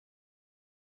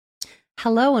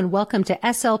Hello and welcome to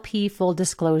SLP Full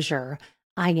Disclosure.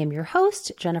 I am your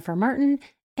host, Jennifer Martin,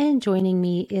 and joining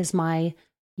me is my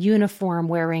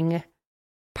uniform-wearing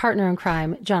partner in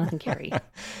crime, Jonathan Carey.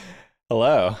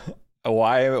 Hello.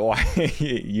 Why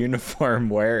uniform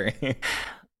wearing?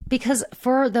 Because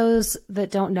for those that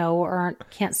don't know or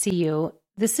can't see you,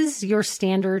 this is your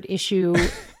standard issue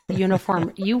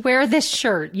uniform. You wear this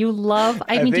shirt. You love,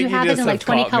 I mean, do you have it in like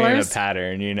 20 colors? Me in a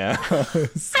pattern, you know? I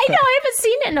know, I haven't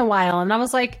seen it in a while. And I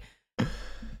was like,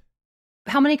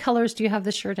 how many colors do you have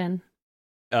this shirt in?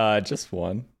 Just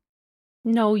one.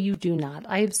 No, you do not.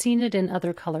 I have seen it in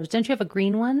other colors. Don't you have a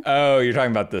green one? Oh, you're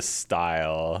talking about the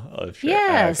style of shirt.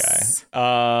 Yes.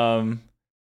 Okay.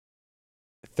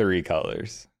 3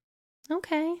 colors.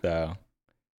 Okay. So,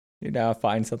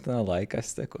 find something I like, I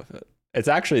stick with it. It's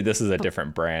actually, this is a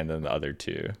different brand than the other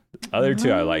two. The other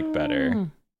two I like better.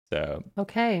 So,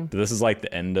 okay. This is like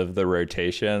the end of the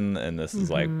rotation, and this is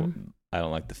like, I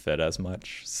don't like the fit as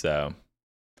much. So,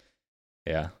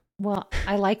 yeah. Well,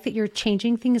 I like that you're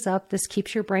changing things up. This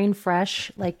keeps your brain fresh,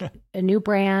 like a new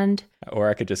brand. Or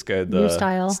I could just go new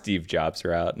style. Steve Jobs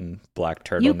route and black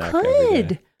turtleneck. You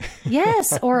could.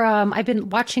 Yes. Or I've been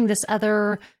watching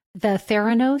the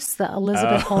Theranos, the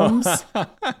Elizabeth Holmes,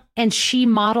 and she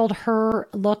modeled her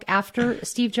look after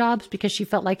Steve Jobs because she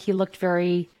felt like he looked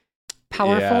very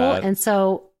powerful. Yeah, and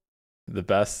so the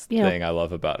best thing I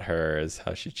love about her is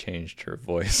how she changed her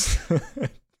voice.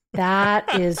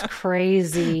 That is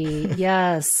crazy.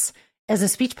 Yes. As a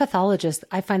speech pathologist,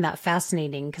 I find that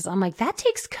fascinating because I'm like, that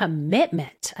takes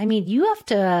commitment. I mean, you have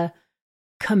to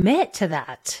commit to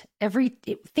that.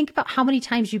 Think about how many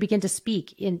times you begin to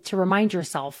speak to remind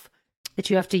yourself that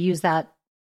you have to use that.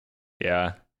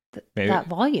 Yeah. That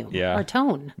volume or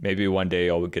tone. Maybe one day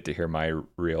you'll get to hear my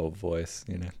real voice,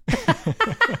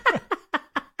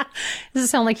 Does it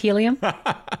sound like helium?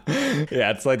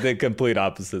 Yeah, it's like the complete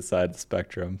opposite side of the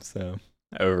spectrum. So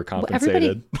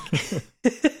overcompensated.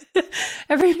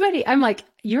 Everybody, I'm like,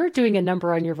 you're doing a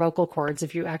number on your vocal cords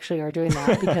if you actually are doing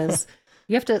that because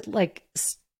you have to like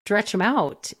stretch them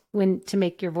out to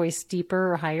make your voice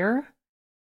deeper or higher.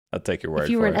 I'll take your word. If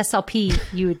you were an SLP,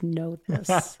 you would know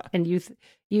this, and you're.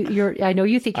 I know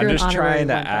you think you're. I'm just trying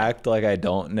to act like I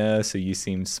don't know, so you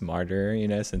seem smarter,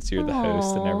 since you're the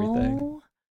host and everything.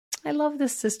 I love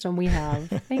this system we have.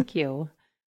 Thank you.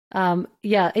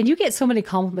 Yeah, and you get so many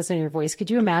compliments in your voice. Could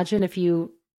you imagine if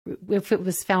it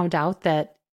was found out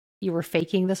that you were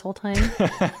faking this whole time?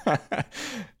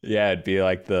 Yeah, it'd be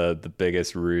like the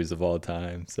biggest ruse of all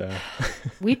time. So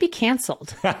we'd be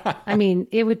canceled. I mean,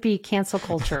 it would be cancel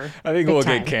culture. I think we'll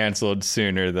get canceled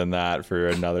sooner than that for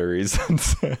another reason.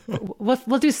 So.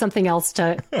 We'll do something else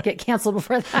to get canceled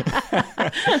before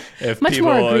that. If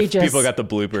more egregious. If people got the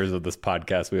bloopers of this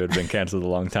podcast, we would have been canceled a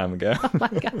long time ago. Oh my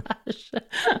gosh.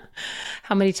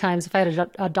 How many times, if I had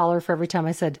 $1 for every time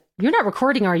I said, "You're not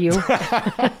recording, are you?"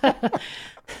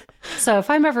 So if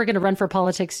I'm ever going to run for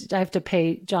politics, I have to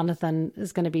pay. Jonathan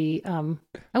is going to be,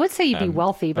 I would say you'd be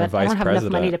wealthy, but I don't have enough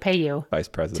money to pay you. Vice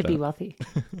president. To be wealthy.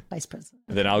 Vice president.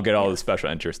 Then I'll get all the special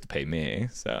interest to pay me.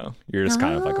 So you're just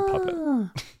kind of like a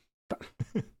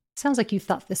puppet. Sounds like you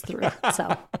thought this through.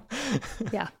 So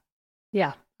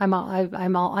yeah,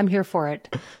 I'm here for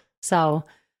it. So,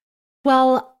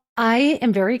 well, I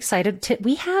am very excited.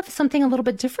 We have something a little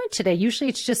bit different today. Usually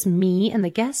it's just me and the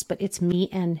guests, but it's me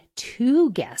and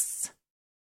 2 guests.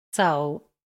 So,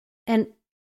 and,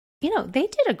 they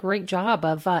did a great job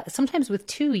of, sometimes with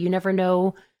 2, you never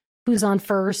know who's on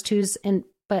first,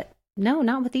 but no,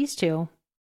 not with these 2.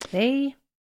 They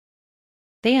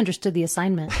understood the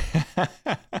assignment.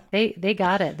 They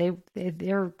got it.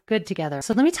 They're good together.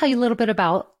 So let me tell you a little bit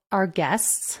about our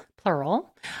guests,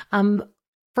 plural.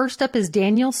 First up is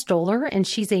Danielle Stoller, and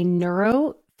she's a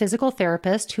neurophysical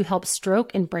therapist who helps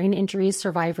stroke and brain injury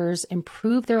survivors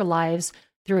improve their lives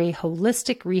through a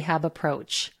holistic rehab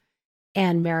approach.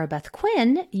 And Maribeth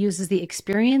Quinn uses the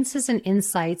experiences and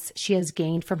insights she has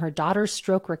gained from her daughter's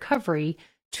stroke recovery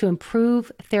to improve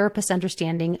therapists'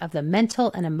 understanding of the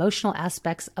mental and emotional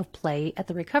aspects of play at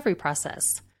the recovery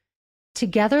process.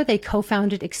 Together, they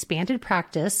co-founded Expanded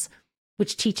Practice,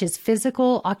 which teaches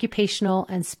physical, occupational,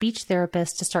 and speech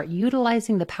therapists to start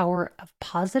utilizing the power of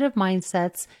positive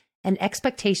mindsets and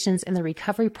expectations in the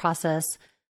recovery process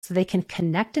so they can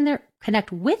connect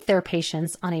with their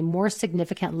patients on a more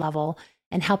significant level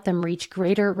and help them reach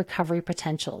greater recovery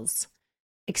potentials.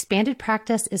 Expanded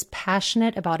Practice is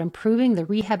passionate about improving the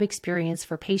rehab experience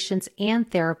for patients and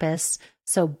therapists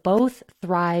so both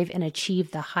thrive and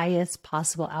achieve the highest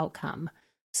possible outcome.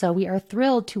 So we are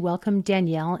thrilled to welcome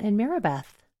Danielle and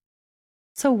Maribeth.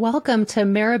 So welcome to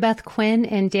Maribeth Quinn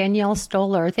and Danielle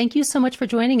Stoller. Thank you so much for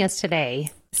joining us today.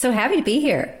 So happy to be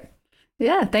here.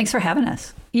 Yeah, thanks for having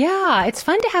us. Yeah, it's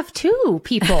fun to have two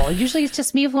people. Usually it's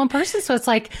just me with one person. So it's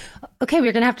like, okay,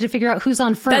 we're going to have to figure out who's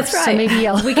on first. That's right. So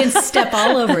maybe we can step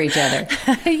all over each other.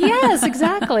 Yes,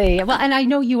 exactly. Well, and I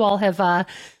know you all have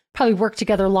probably worked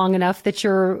together long enough that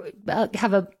you're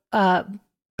have a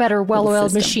better,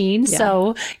 well-oiled machine. Yeah.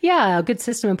 So yeah, a good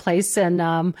system in place.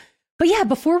 And but yeah,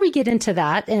 before we get into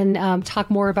that and talk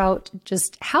more about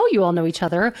just how you all know each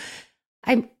other,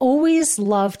 I always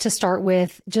love to start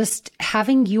with just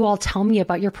having you all tell me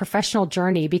about your professional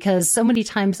journey, because so many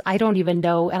times I don't even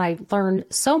know and I learn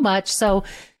so much. So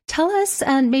tell us,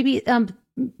 and maybe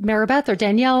Maribeth or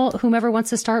Danielle, whomever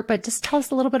wants to start, but just tell us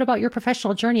a little bit about your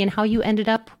professional journey and how you ended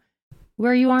up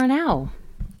where you are now.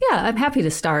 Yeah, I'm happy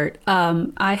to start.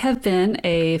 I have been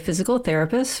a physical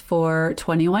therapist for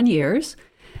 21 years.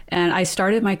 And I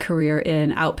started my career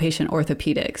in outpatient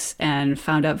orthopedics and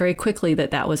found out very quickly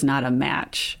that that was not a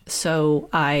match. So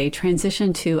I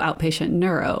transitioned to outpatient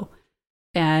neuro.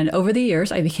 And over the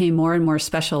years, I became more and more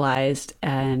specialized.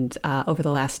 And over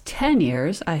the last 10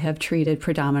 years, I have treated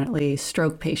predominantly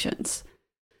stroke patients.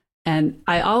 And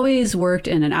I always worked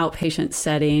in an outpatient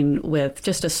setting with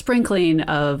just a sprinkling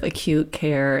of acute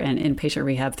care and inpatient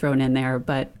rehab thrown in there,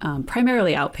 but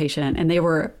primarily outpatient. And they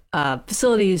were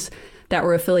facilities that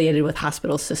were affiliated with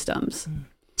hospital systems.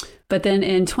 But then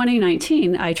in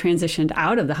 2019, I transitioned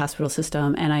out of the hospital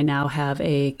system, and I now have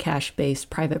a cash-based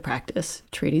private practice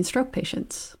treating stroke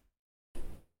patients.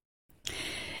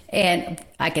 And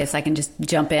I guess I can just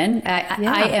jump in.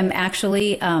 I am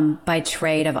actually, by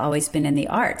trade, I've always been in the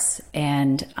arts,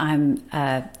 and I'm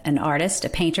an artist, a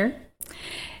painter.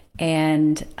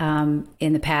 And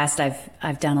in the past,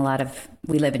 I've done a lot of,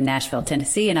 we live in Nashville,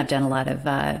 Tennessee, and I've done a lot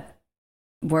of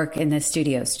work in the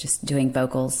studios, just doing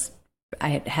vocals.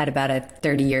 I had about a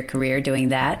 30-year career doing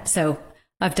that. So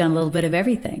I've done a little bit of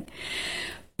everything.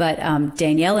 But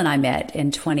Danielle and I met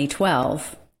in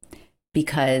 2012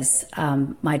 because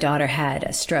my daughter had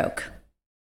a stroke.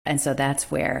 And so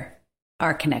that's where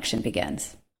our connection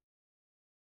begins.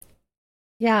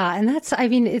 Yeah. And that's, I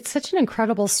mean, it's such an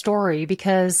incredible story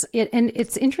because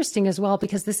it's interesting as well,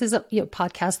 because this is a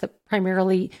podcast that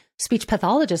primarily speech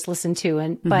pathologists listen to.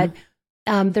 And, but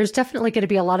there's definitely going to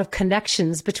be a lot of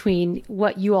connections between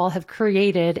what you all have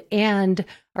created and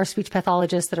our speech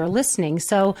pathologists that are listening.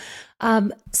 So,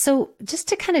 so just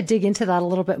to kind of dig into that a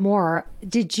little bit more,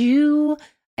 did you,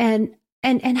 and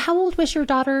how old was your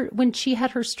daughter when she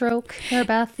had her stroke,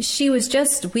 Maribeth? She was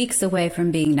just weeks away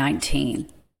from being 19.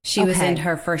 She was in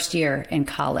her first year in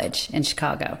college in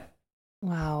Chicago.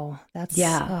 Wow. That's,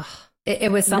 yeah.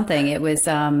 It was something. It was,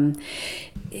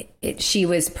 she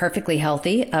was perfectly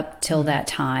healthy up till that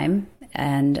time.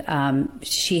 And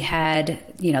she had,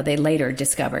 they later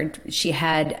discovered she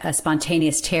had a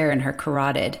spontaneous tear in her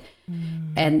carotid.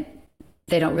 And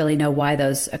they don't really know why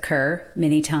those occur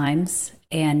many times.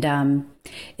 And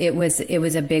it was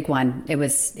a big one. It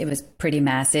was pretty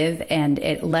massive. And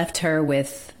it left her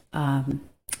with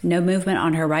no movement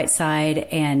on her right side,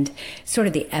 and sort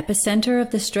of the epicenter of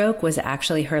the stroke was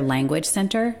actually her language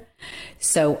center.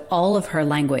 So all of her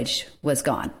language was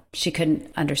gone. She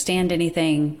couldn't understand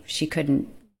anything. She couldn't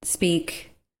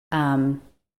speak. It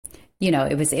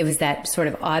was that sort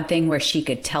of odd thing where she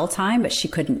could tell time, but she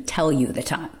couldn't tell you the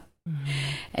time.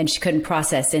 And she couldn't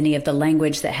process any of the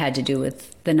language that had to do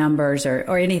with the numbers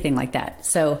or anything like that.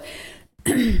 So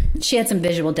she had some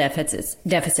visual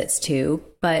deficits too,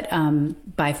 but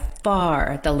by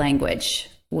far the language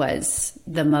was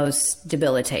the most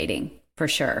debilitating for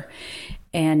sure.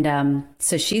 And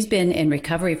so she's been in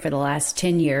recovery for the last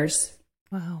 10 years.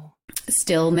 Wow.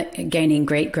 Still gaining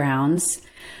great grounds.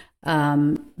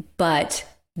 But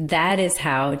that is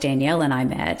how Danielle and I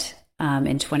met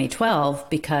in 2012,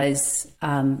 because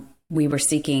we were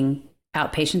seeking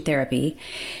outpatient therapy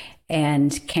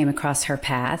and came across her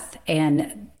path,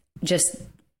 and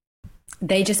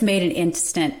they just made an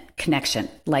instant connection.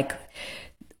 Like,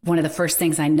 one of the first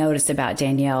things I noticed about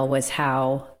Danielle was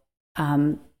how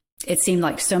it seemed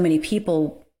like so many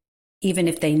people, even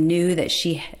if they knew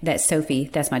that Sophie,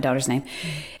 that's my daughter's name,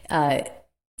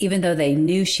 even though they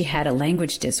knew she had a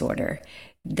language disorder,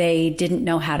 they didn't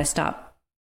know how to stop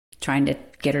trying to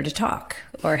get her to talk,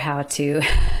 or how to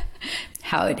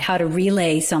how to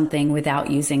relay something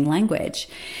without using language.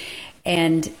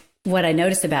 And what I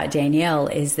noticed about Danielle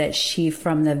is that she,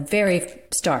 from the very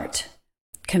start,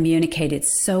 communicated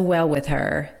so well with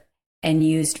her and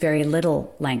used very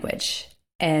little language.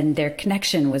 And their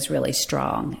connection was really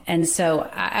strong. And so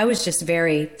I was just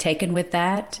very taken with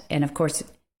that. And of course,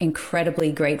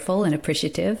 incredibly grateful and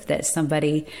appreciative that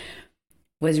somebody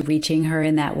was reaching her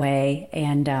in that way.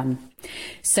 And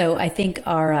so I think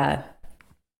our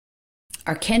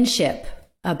kinship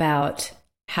about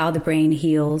how the brain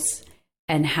heals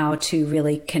and how to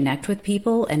really connect with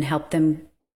people and help them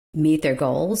meet their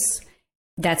goals,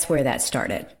 that's where that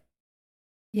started.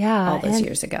 Yeah. All those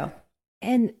years ago.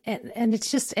 And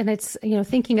it's just, and it's,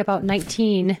 thinking about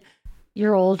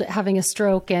 19-year-old having a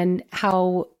stroke and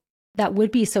how that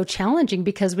would be so challenging,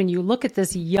 because when you look at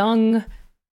this young,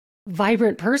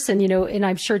 vibrant person, and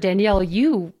I'm sure, Danielle,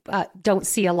 you don't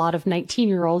see a lot of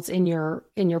 19-year-olds in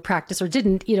your practice, or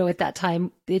didn't, at that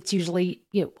time. It's usually,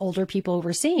 older people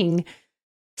overseeing.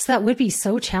 So that would be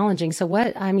so challenging. So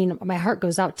my heart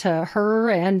goes out to her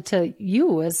and to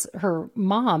you as her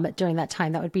mom during that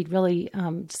time. That would be really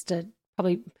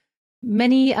probably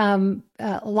many, a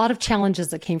lot of challenges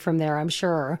that came from there, I'm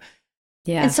sure.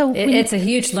 Yeah. And so it's a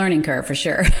huge learning curve for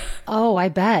sure. Oh, I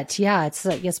bet. Yeah. It's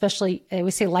especially, I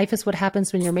always say life is what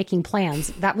happens when you're making plans.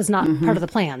 That was not part of the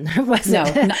plan, was no,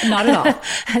 it? not at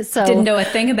all. So didn't know a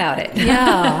thing about it.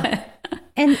 Yeah.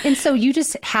 And so you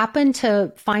just happened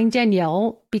to find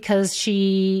Danielle because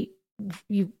you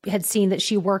had seen that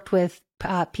she worked with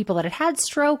people that had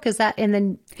stroke. Is that, and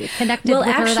then connected with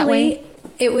her that way?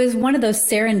 It was one of those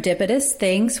serendipitous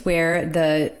things where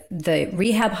the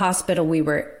rehab hospital we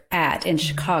were at in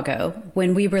Chicago,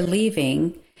 when we were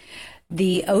leaving,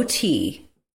 the OT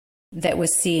that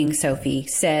was seeing Sophie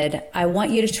said, I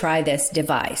want you to try this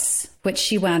device, which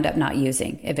she wound up not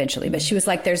using eventually. But she was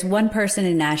like, there's one person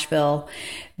in Nashville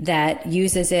that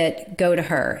uses it, go to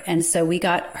her. And so we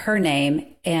got her name,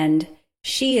 and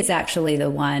she is actually the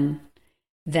one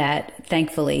that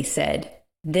thankfully said,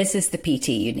 this is the PT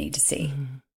you need to see. Mm-hmm.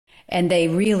 And they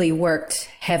really worked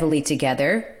heavily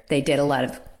together. They did a lot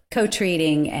of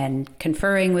co-treating and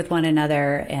conferring with one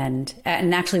another, and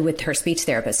actually with her speech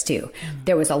therapist too. Mm-hmm.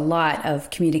 There was a lot of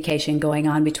communication going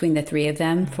on between the three of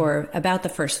them for about the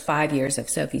first 5 years of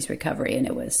Sophie's recovery. And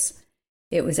it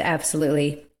was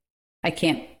absolutely, I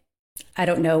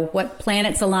don't know what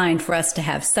planets aligned for us to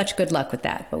have such good luck with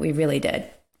that, but we really did.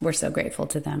 We're so grateful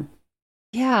to them.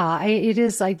 Yeah, it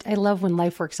is. I love when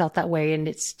life works out that way, and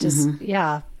it's just,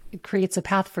 it creates a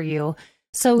path for you.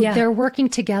 So they're working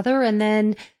together. And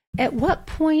then at what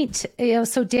point,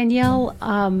 so Danielle,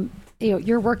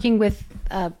 you're working with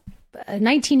a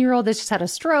 19-year-old that's just had a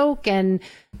stroke and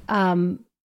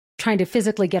trying to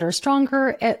physically get her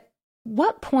stronger. At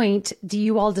what point do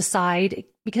you all decide,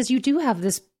 because you do have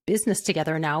this business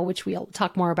together now, which we'll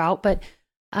talk more about, but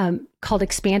called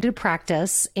Expanded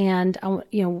Practice. And,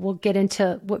 we'll get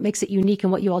into what makes it unique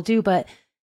and what you all do. But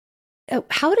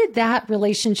how did that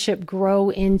relationship grow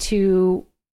into,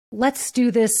 let's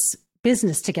do this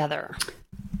business together?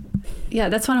 Yeah,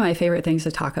 that's one of my favorite things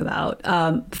to talk about.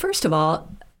 First of all,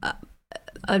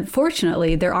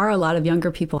 unfortunately, there are a lot of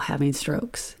younger people having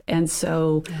strokes. And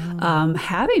so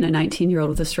having a 19-year-old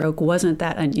with a stroke wasn't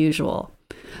that unusual.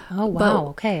 Oh, wow.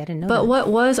 Okay. I didn't know that. But what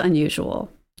was unusual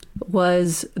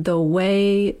was the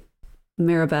way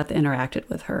Maribeth interacted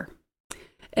with her.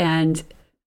 And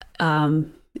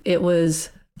it was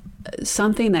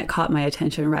something that caught my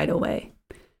attention right away,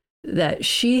 that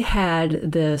she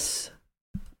had this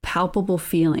palpable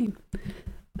feeling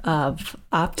of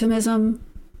optimism,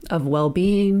 of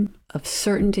well-being, of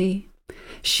certainty.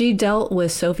 She dealt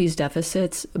with Sophie's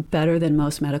deficits better than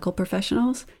most medical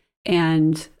professionals.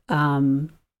 And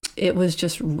it was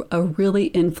just a really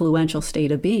influential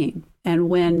state of being. And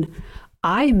when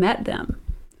I met them,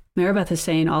 Maribeth is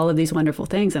saying all of these wonderful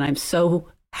things, and I'm so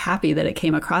happy that it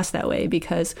came across that way,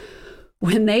 because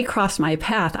when they crossed my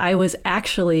path, I was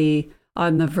actually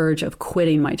on the verge of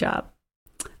quitting my job.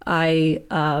 I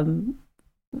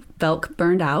felt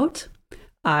burned out.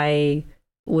 I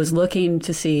was looking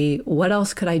to see what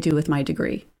else could I do with my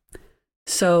degree.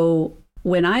 So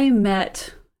when I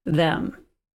met them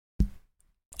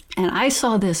and I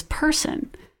saw this person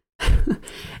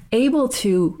able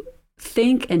to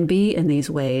think and be in these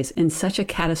ways in such a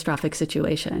catastrophic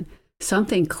situation,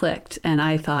 something clicked, and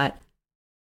I thought,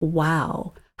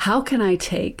 wow, how can I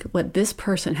take what this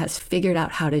person has figured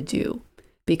out how to do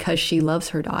because she loves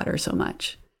her daughter so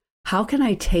much? How can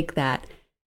I take that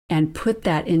and put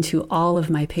that into all of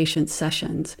my patients'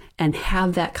 sessions and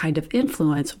have that kind of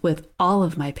influence with all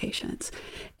of my patients,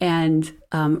 and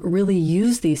really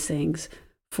use these things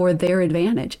for their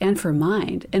advantage and for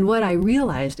mine? And what I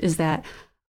realized is that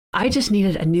I just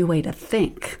needed a new way to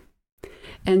think.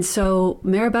 And so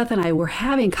Maribeth and I were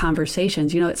having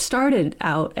conversations. It started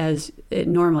out, as it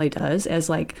normally does, as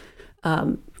like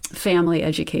family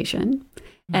education.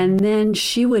 And then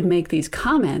she would make these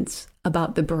comments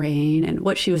about the brain and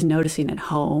what she was noticing at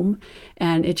home.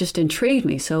 And it just intrigued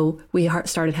me. So we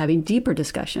started having deeper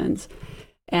discussions.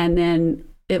 And then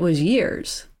it was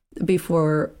years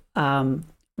before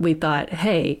we thought,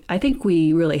 hey, I think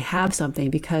we really have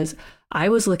something, because I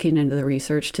was looking into the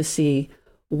research to see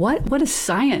what does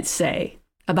science say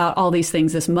about all these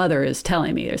things this mother is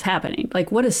telling me is happening?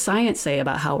 Like, what does science say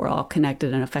about how we're all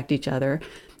connected and affect each other?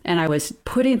 And I was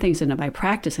putting things into my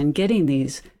practice and getting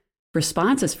these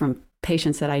responses from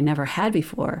patients that I never had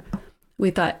before.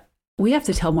 We thought, we have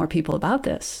to tell more people about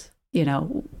this. You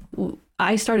know,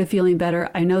 I started feeling better.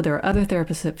 I know there are other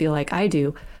therapists that feel like I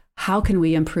do. How can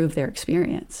we improve their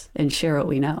experience and share what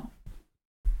we know?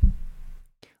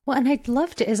 Well, and I'd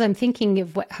love to, as I'm thinking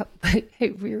of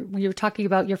we were talking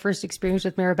about your first experience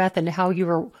with Maribeth and how you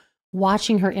were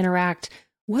watching her interact.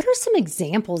 What are some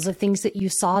examples of things that you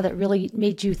saw that really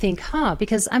made you think,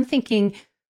 because I'm thinking,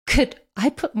 could I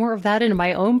put more of that into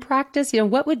my own practice? You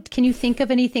know, can you think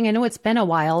of anything? I know it's been a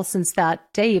while since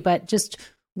that day, but just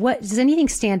does anything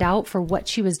stand out for what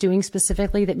she was doing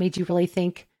specifically that made you really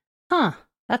think,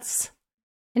 that's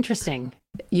interesting?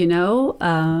 You know,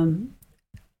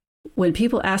 when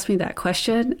people ask me that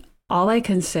question, all I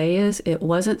can say is it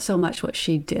wasn't so much what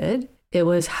she did, it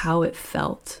was how it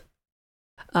felt.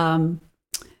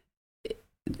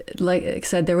 Like I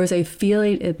said, there was a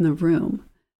feeling in the room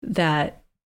that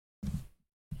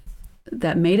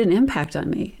made an impact on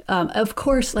me. Of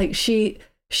course, like she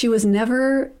was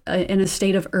never in a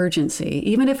state of urgency,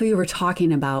 even if we were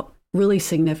talking about really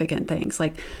significant things.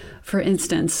 Like, for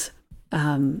instance,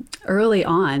 early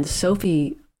on,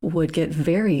 Sophie would get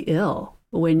very ill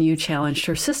when you challenged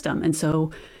her system. And so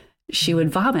she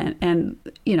would vomit, and,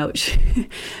 you know,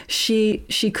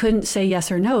 she couldn't say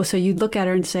yes or no. So you'd look at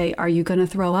her and say, are you going to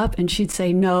throw up? And she'd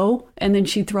say no. And then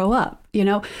she'd throw up, you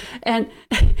know, and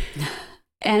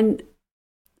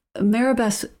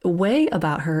Maribeth's way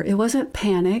about her, it wasn't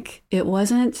panic. It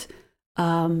wasn't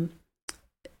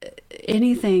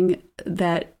anything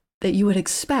that you would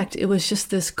expect. It was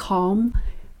just this calm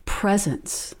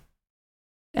presence.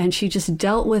 And she just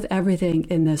dealt with everything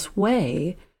in this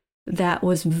way that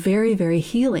was very, very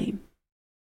healing.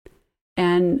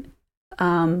 And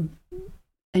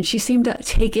she seemed to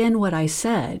take in what I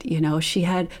said. You know,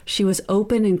 she was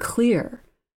open and clear,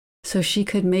 so she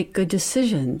could make good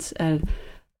decisions. And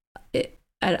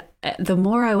the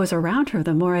more I was around her,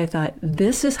 the more I thought,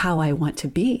 this is how I want to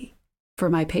be for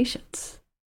my patients.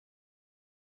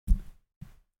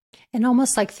 And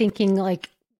almost like thinking like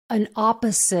an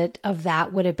opposite of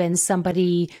that would have been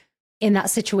somebody in that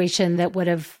situation that would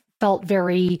have felt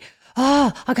very,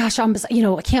 oh gosh,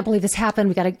 I can't believe this happened.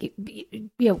 We got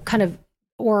to, kind of,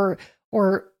 or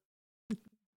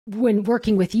when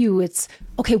working with you, it's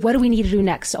okay. What do we need to do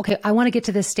next? Okay, I want to get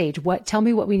to this stage. Tell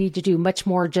me what we need to do. Much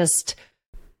more just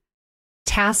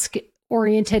task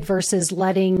oriented versus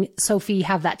letting Sophie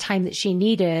have that time that she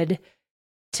needed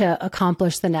to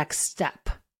accomplish the next step.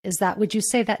 Would you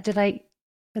say that,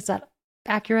 is that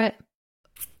accurate?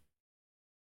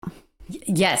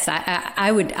 Yes,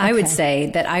 I would say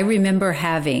that I remember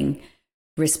having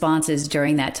responses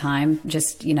during that time.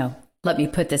 Just, let me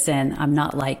put this in. I'm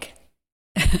not like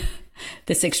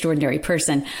this extraordinary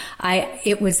person.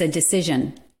 It was a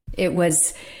decision.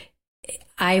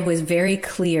 I was very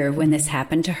clear when this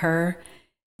happened to her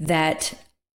that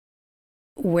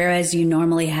whereas you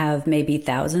normally have maybe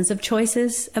thousands of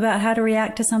choices about how to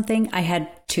react to something, I had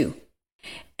two.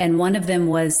 And one of them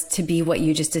was to be what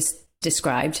you just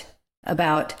described,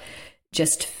 about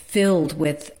just filled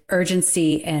with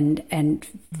urgency and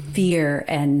fear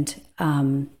and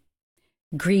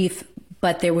grief.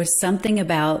 But there was something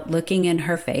about looking in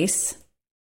her face,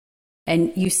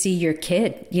 and you see your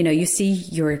kid, you see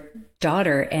your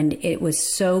daughter, and it was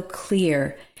so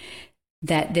clear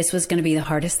that this was going to be the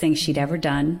hardest thing she'd ever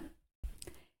done,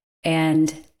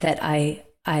 and that I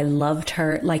loved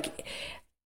her. Like,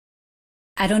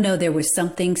 I don't know, there was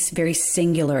something very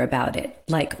singular about it.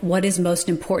 Like, what is most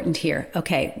important here?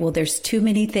 Okay, well, there's too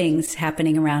many things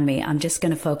happening around me. I'm just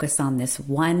going to focus on this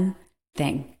one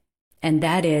thing. And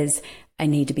that is, I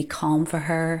need to be calm for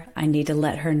her. I need to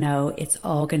let her know it's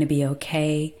all going to be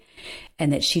okay,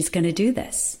 and that she's going to do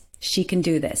this. She can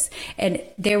do this. And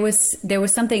there was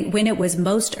something, when it was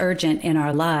most urgent in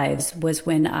our lives was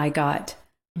when I got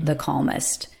the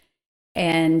calmest.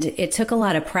 And it took a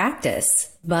lot of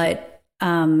practice, but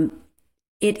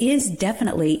it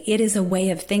is a way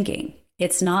of thinking.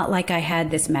 It's not like I had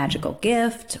this magical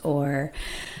gift or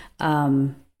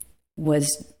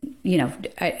was,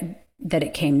 that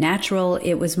it came natural.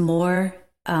 It was more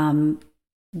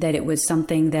that it was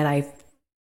something that I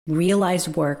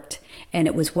realized worked, and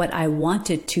it was what I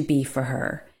wanted to be for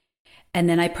her. And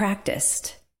then I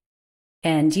practiced.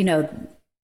 And, you know,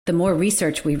 the more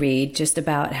research we read just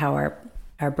about how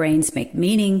our brains make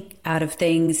meaning out of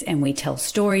things, and we tell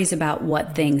stories about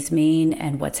what things mean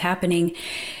and what's happening,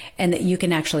 and that you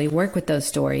can actually work with those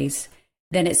stories,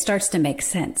 then it starts to make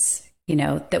sense. You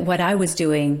know, that what I was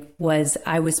doing was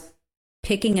I was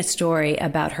picking a story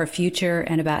about her future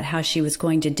and about how she was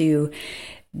going to do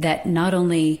that not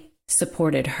only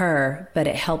supported her, but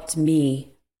it helped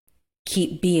me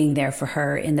keep being there for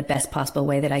her in the best possible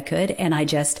way that I could. And I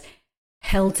just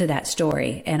held to that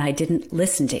story, and I didn't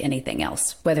listen to anything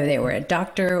else, whether they were a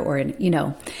doctor or, you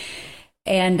know,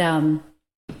 and,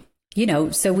 you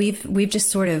know, so we've just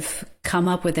sort of come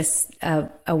up with this,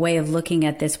 a way of looking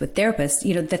at this with therapists.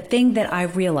 You know, the thing that I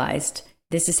realized,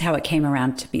 this is how it came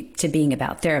around to being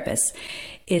about therapists,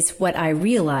 is what I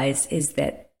realized is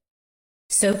that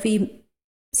Sophie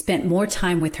spent more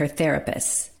time with her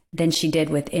therapists than she did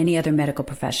with any other medical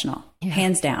professional,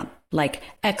 hands down, like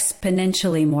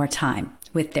exponentially more time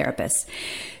with therapists.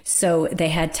 So they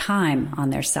had time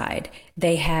on their side.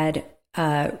 They had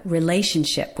a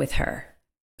relationship with her.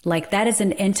 Like, that is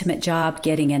an intimate job,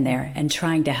 getting in there and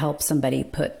trying to help somebody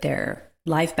put their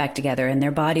life back together and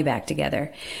their body back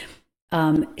together.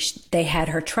 They had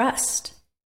her trust.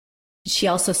 She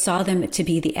also saw them to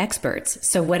be the experts.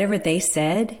 So whatever they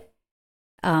said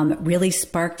really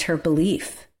sparked her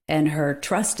belief and her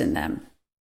trust in them.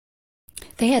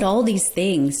 They had all these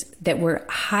things that were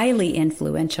highly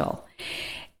influential.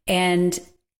 And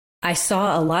I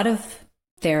saw a lot of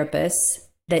therapists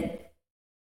that,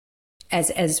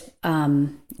 as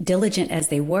diligent as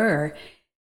they were,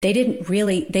 they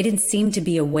didn't seem to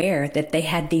be aware that they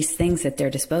had these things at their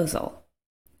disposal.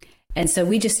 And so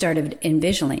we just started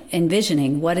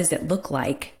envisioning what does it look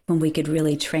like when we could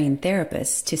really train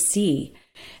therapists to see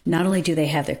not only do they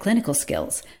have their clinical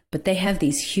skills, but they have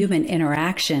these human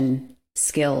interaction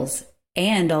skills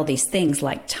and all these things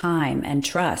like time and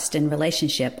trust and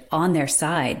relationship on their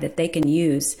side that they can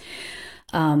use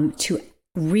to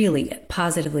really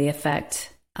positively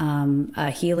affect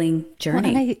a healing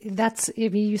journey. Well,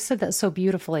 and you said that so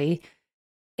beautifully.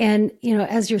 And, you know,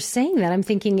 as you're saying that, I'm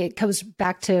thinking it goes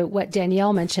back to what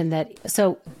Danielle mentioned, that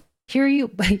so here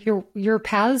your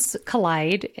paths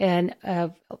collide in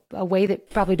a way that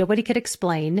probably nobody could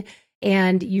explain.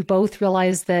 And you both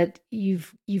realize that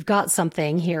you've got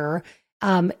something here.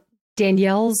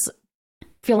 Danielle's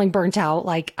feeling burnt out,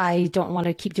 like, I don't want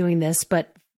to keep doing this,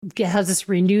 but has this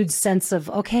renewed sense of,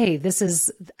 okay,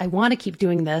 I want to keep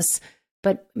doing this,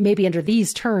 but maybe under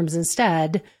these terms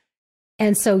instead.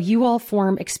 And so you all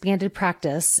form Expanded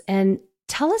Practice. And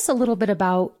tell us a little bit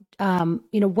about,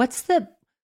 you know, what's the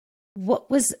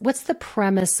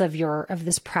premise of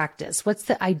this practice? What's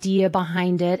the idea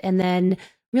behind it? And then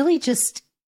really just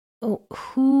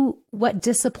what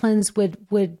disciplines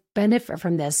would benefit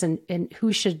from this, and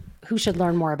who should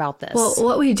learn more about this? Well,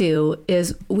 what we do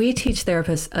is we teach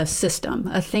therapists a system,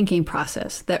 a thinking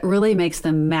process that really makes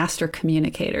them master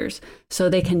communicators, so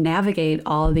they can navigate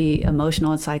all the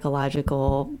emotional and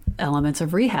psychological elements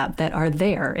of rehab that are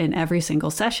there in every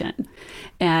single session.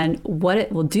 And what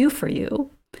it will do for you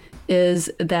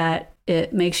is that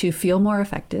it makes you feel more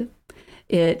effective.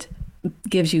 It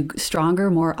gives you stronger,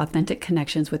 more authentic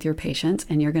connections with your patients,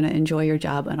 and you're going to enjoy your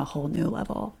job on a whole new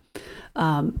level.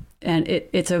 And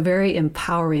it's a very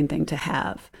empowering thing to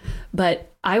have.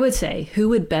 But I would say who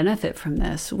would benefit from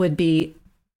this would be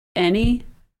any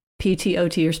PT,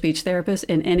 OT, or speech therapist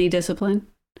in any discipline,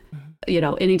 you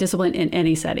know, any discipline in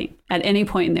any setting at any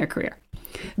point in their career,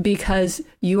 because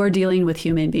you are dealing with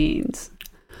human beings.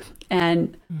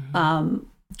 And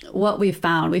what we've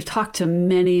found, we've talked to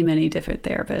many, many different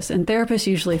therapists, and therapists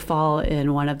usually fall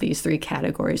in one of these three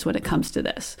categories when it comes to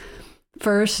this.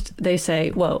 First, they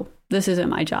say, whoa, this isn't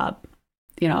my job.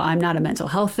 You know, I'm not a mental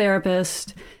health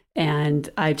therapist, and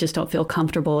I just don't feel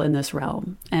comfortable in this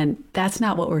realm. And that's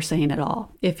not what we're saying at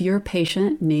all. If your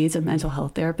patient needs a mental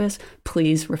health therapist,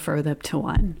 please refer them to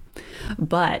one.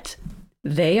 But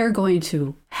they are going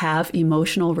to have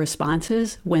emotional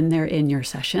responses when they're in your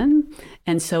session.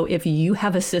 And so if you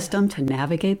have a system to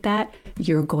navigate that,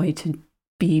 you're going to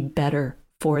be better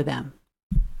for them.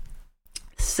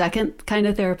 Second kind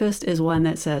of therapist is one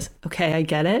that says, okay, I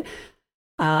get it.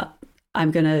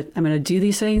 I'm gonna do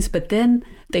these things, but then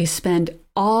they spend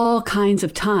all kinds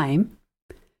of time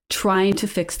trying to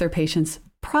fix their patients'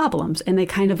 problems, and they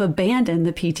kind of abandon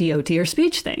the PT, OT, or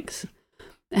speech things.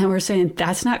 And we're saying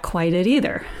that's not quite it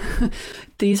either.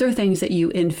 These are things that you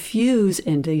infuse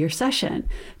into your session.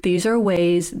 These are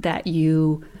ways that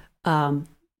you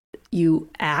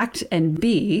act and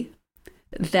be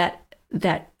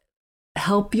that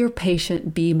help your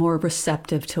patient be more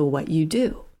receptive to what you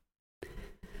do.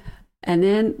 And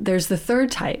then there's the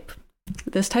third type.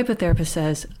 This type of therapist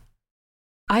says,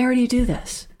 I already do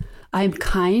this. I'm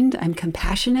kind, I'm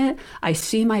compassionate, I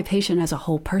see my patient as a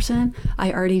whole person.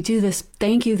 I already do this.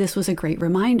 Thank you. This was a great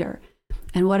reminder.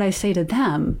 And what I say to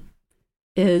them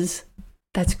is,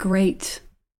 that's great.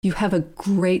 You have a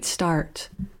great start,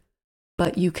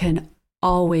 but you can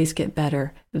always get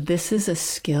better. This is a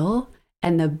skill,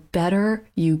 and the better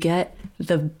you get,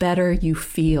 the better you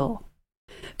feel.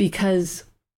 Because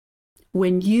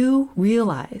when you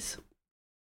realize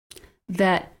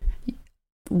that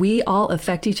we all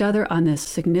affect each other on this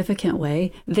significant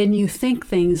way, then you think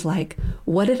things like,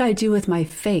 what did I do with my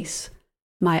face,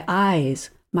 my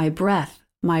eyes, my breath,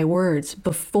 my words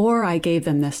before I gave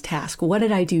them this task? What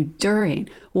did I do during?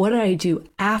 What did I do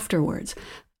afterwards?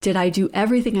 Did I do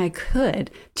everything I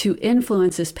could to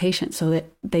influence this patient so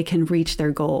that they can reach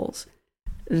their goals?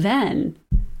 Then,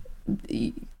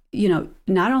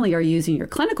 not only are you using your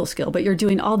clinical skill, but you're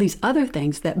doing all these other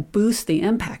things that boost the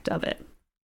impact of it.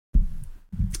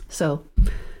 So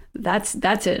that's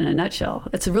it in a nutshell.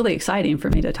 It's really exciting for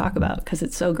me to talk about because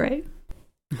it's so great.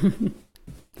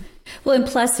 Well, and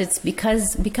plus it's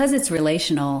because it's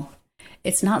relational,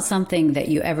 it's not something that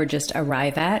you ever just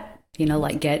arrive at,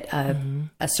 like get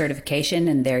a certification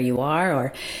and there you are,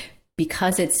 or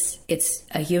because it's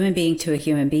a human being to a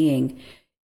human being,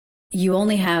 you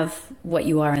only have what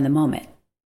you are in the moment.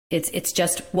 It's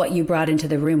just what you brought into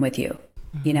the room with you.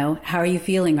 How are you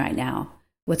feeling right now?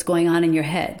 What's going on in your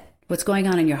head? What's going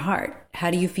on in your heart? How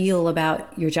do you feel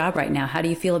about your job right now? How do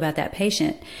you feel about that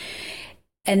patient?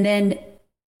 And then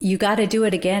you got to do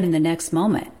it again in the next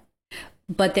moment.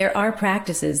 But there are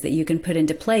practices that you can put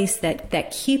into place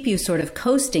that keep you sort of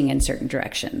coasting in certain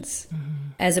directions,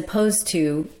 as opposed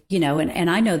to, and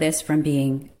I know this from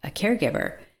being a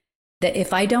caregiver, that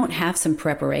if I don't have some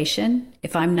preparation,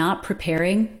 if I'm not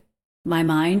preparing my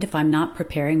mind, if I'm not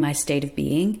preparing my state of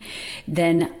being,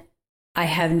 then I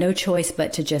have no choice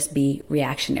but to just be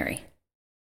reactionary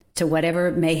to whatever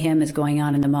mayhem is going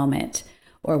on in the moment,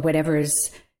 or whatever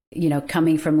is,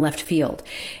 coming from left field.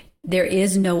 There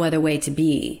is no other way to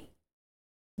be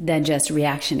than just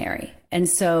reactionary. And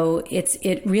so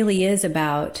it really is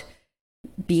about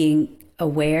being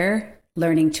aware,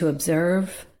 learning to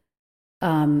observe,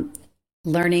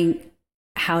 learning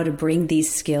how to bring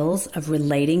these skills of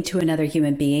relating to another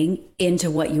human being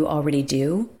into what you already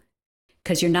do.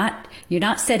 Because you're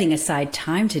not setting aside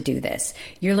time to do this.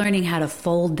 You're learning how to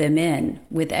fold them in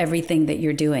with everything that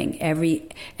you're doing,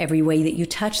 every way that you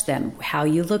touch them, how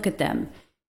you look at them.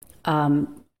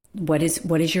 What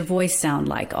does your voice sound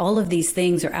like? All of these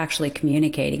things are actually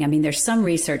communicating. I mean, there's some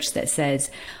research that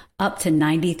says up to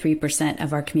 93%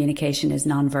 of our communication is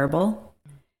nonverbal.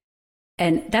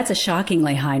 And that's a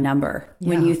shockingly high number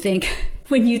when you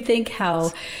think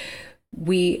how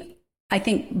I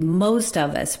think most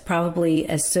of us probably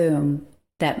assume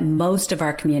that most of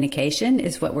our communication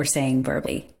is what we're saying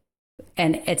verbally.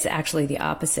 And it's actually the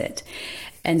opposite.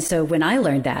 And so when I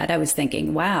learned that, I was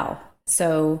thinking, wow,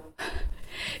 so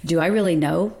do I really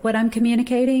know what I'm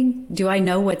communicating? Do I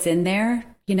know what's in there?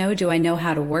 Do I know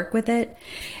how to work with it?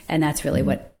 And that's really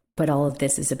what all of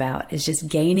this is about, is just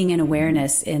gaining an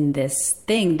awareness in this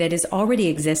thing that is already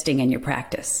existing in your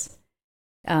practice.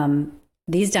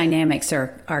 These dynamics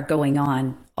are going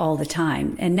on all the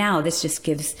time. And now this just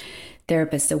gives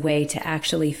therapists a way to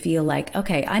actually feel like,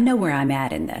 okay, I know where I'm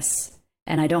at in this.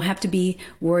 And I don't have to be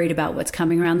worried about what's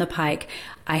coming around the pike.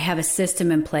 I have a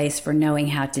system in place for knowing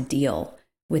how to deal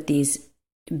with these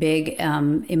big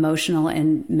emotional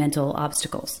and mental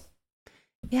obstacles.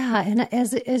 Yeah. And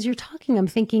as you're talking, I'm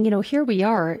thinking, here we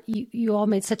are. You all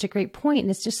made such a great point. And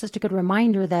it's just such a good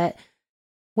reminder that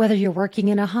whether you're working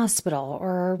in a hospital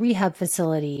or a rehab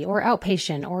facility or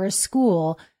outpatient or a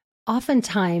school,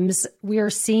 oftentimes we are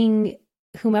seeing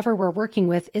whomever we're working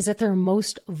with is at their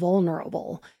most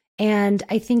vulnerable. And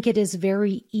I think it is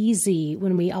very easy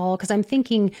when because I'm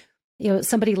thinking,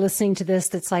 somebody listening to this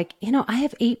that's like, I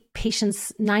have 9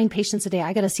 patients a day.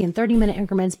 I got to see in 30-minute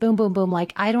increments, boom, boom, boom.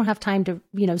 Like, I don't have time to,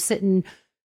 sit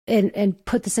and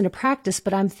put this into practice.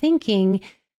 But I'm thinking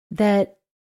that,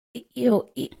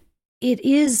 it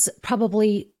is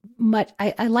probably much,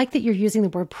 I like that you're using the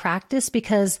word practice,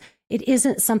 because it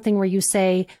isn't something where you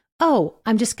say, oh,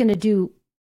 I'm just going to do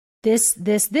these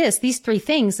 3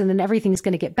 things, and then everything's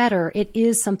going to get better. It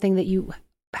is something that you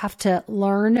have to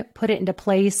learn, put it into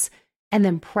place, and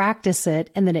then practice it.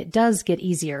 And then it does get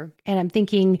easier. And I'm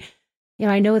thinking,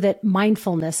 I know that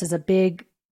mindfulness is a big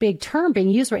big term being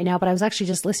used right now, but I was actually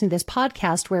just listening to this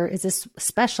podcast where is this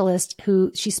specialist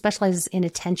who she specializes in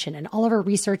attention, and all of her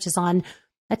research is on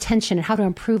attention and how to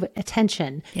improve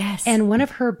attention. Yes. And one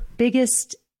of her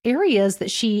biggest areas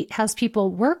that she has people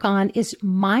work on is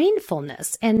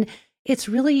mindfulness. And it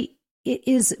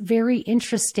is very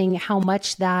interesting how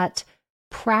much that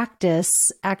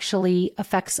practice actually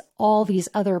affects all these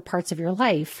other parts of your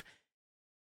life.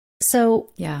 So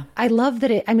yeah, I love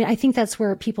that I think that's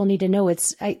where people need to know.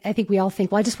 I think we all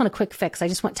think, well, I just want a quick fix.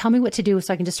 Tell me what to do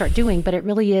so I can just start doing. But it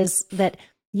really is that,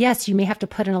 yes, you may have to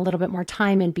put in a little bit more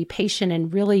time and be patient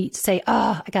and really say,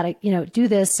 I got to, do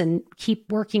this and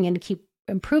keep working and keep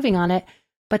improving on it.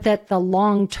 But that the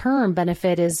long-term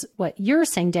benefit is what you're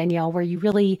saying, Danielle, where you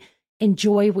really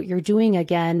enjoy what you're doing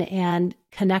again and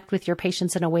connect with your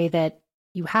patients in a way that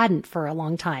you hadn't for a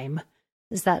long time.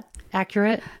 Is that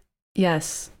accurate?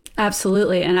 Yes,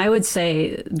 absolutely. And I would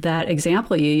say that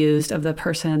example you used of the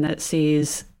person that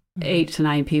sees 8 to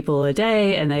 9 people a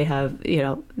day and they have,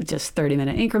 just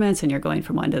 30-minute increments and you're going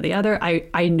from one to the other.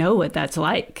 I know what that's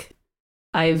like.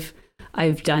 I've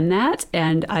done that.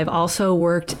 And I've also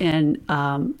worked in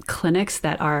clinics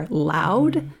that are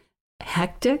loud,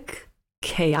 hectic,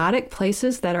 chaotic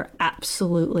places that are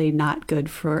absolutely not good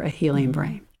for a healing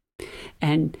brain.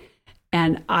 And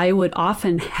I would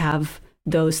often have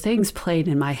those things played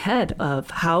in my head of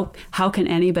how can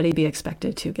anybody be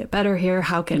expected to get better here?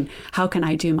 How can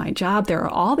I do my job? There are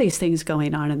all these things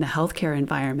going on in the healthcare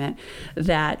environment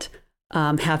that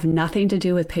have nothing to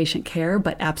do with patient care,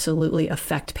 but absolutely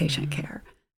affect patient care.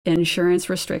 Insurance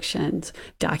restrictions,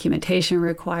 documentation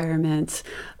requirements,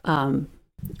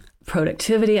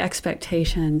 productivity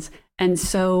expectations. And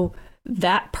so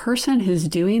that person who's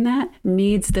doing that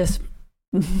needs this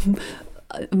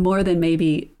more than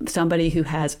maybe somebody who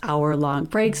has hour-long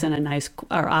breaks and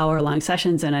hour-long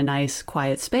sessions in a nice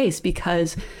quiet space.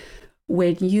 Because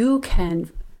when you can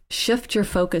shift your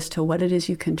focus to what it is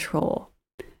you control,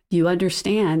 you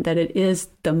understand that it is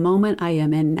the moment I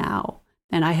am in now,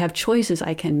 and I have choices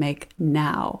I can make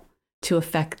now to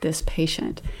affect this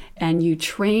patient. And you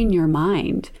train your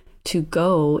mind to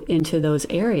go into those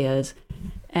areas.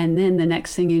 And then the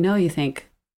next thing you know, you think,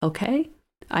 okay,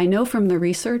 I know from the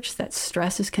research that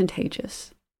stress is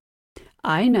contagious.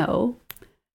 I know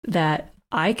that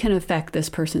I can affect this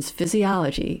person's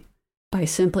physiology by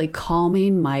simply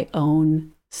calming my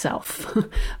own self.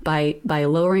 by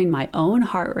lowering my own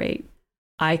heart rate,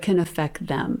 I can affect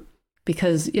them.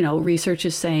 Because, research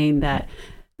is saying that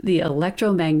the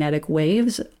electromagnetic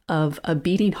waves of a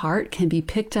beating heart can be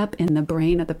picked up in the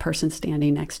brain of the person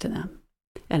standing next to them.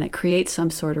 And it creates some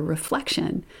sort of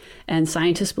reflection. And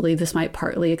scientists believe this might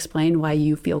partly explain why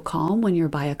you feel calm when you're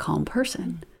by a calm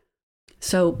person.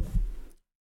 So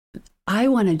I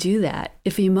want to do that.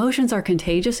 If emotions are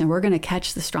contagious and we're going to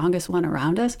catch the strongest one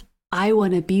around us, I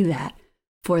want to be that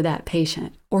for that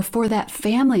patient or for that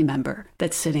family member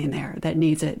that's sitting there that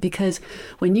needs it. Because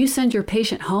when you send your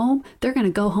patient home, they're going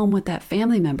to go home with that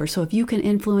family member. So if you can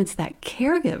influence that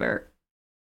caregiver,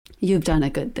 you've done a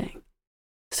good thing.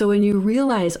 So when you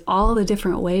realize all the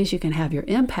different ways you can have your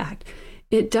impact,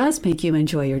 it does make you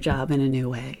enjoy your job in a new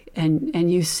way.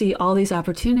 And you see all these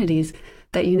opportunities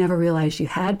that you never realized you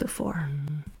had before.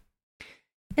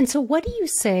 And so what do you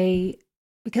say?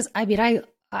 Because I'm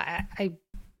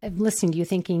listening to you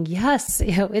thinking, yes,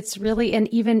 it's really, and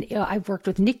even I've worked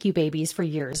with NICU babies for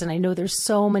years, and I know there's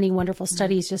so many wonderful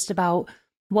studies just about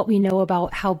what we know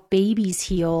about how babies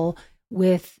heal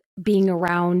with being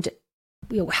around,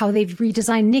 how they've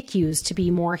redesigned NICUs to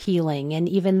be more healing, and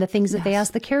even the things that they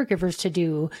ask the caregivers to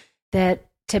do that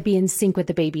to be in sync with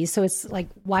the babies. So it's like,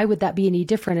 why would that be any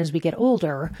different as we get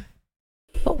older?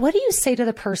 But what do you say to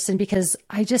the person? Because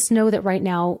I just know that right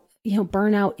now,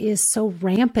 burnout is so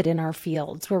rampant in our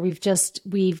fields where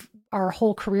our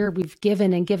whole career, we've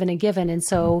given and given and given. And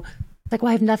so like, well,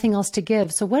 I have nothing else to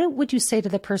give. So what would you say to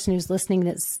the person who's listening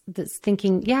that's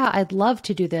thinking, yeah, I'd love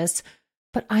to do this,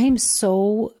 but I am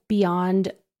so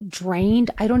beyond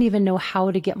drained. I don't even know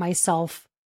how to get myself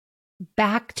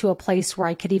back to a place where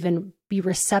I could even be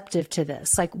receptive to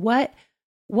this. Like what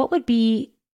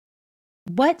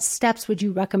steps would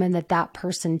you recommend that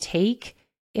person take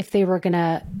if they were going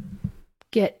to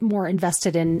get more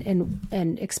invested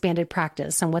in expanded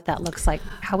practice, and what that looks like?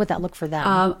 How would that look for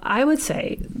them? I would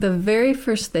say the very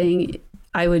first thing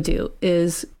I would do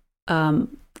is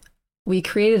we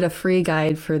created a free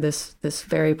guide for this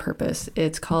very purpose.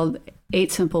 It's called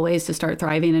 8 Simple Ways to Start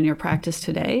Thriving in Your Practice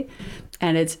Today.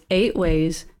 And it's 8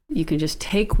 ways you can just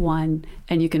take one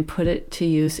and you can put it to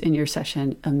use in your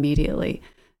session immediately.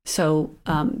 So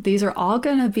these are all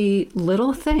going to be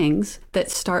little things that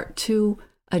start to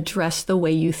address the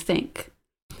way you think.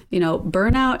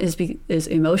 Burnout is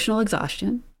emotional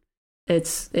exhaustion.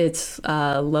 It's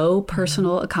low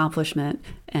personal accomplishment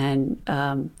and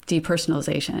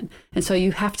depersonalization. And so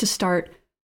you have to start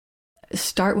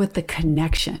with the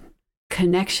connection.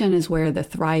 Connection is where the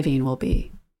thriving will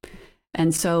be.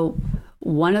 And so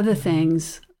one of the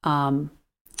things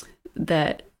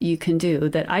that you can do,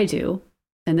 that I do,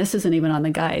 and this isn't even on the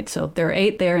guide. So there are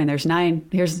 8 there and there's 9.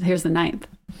 Here's the 9th.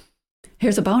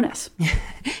 Here's a bonus.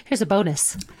 Here's a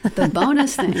bonus. The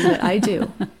bonus thing that I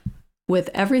do with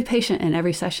every patient in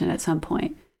every session at some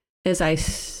point is I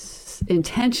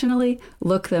intentionally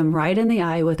look them right in the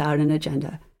eye without an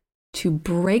agenda to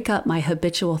break up my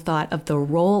habitual thought of the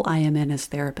role I am in as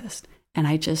therapist. And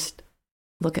I just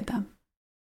look at them.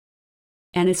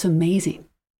 And it's amazing,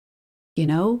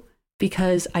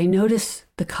 because I notice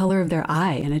the color of their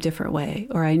eye in a different way,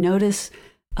 or I notice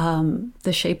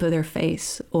the shape of their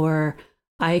face, or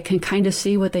I can kind of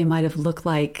see what they might have looked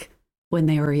like when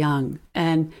they were young.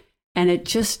 And it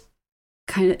just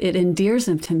it endears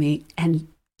them to me. And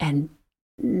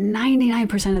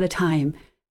 99% of the time,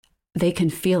 they can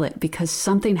feel it because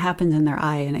something happens in their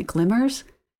eye and it glimmers,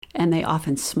 and they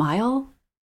often smile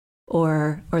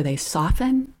or they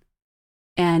soften.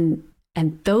 And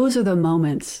those are the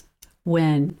moments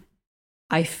when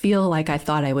I feel like I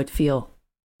thought I would feel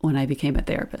when I became a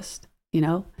therapist,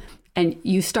 and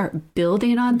you start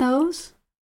building on those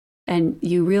and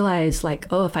you realize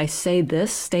if I say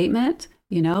this statement,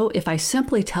 if I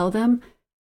simply tell them,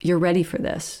 you're ready for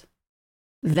this,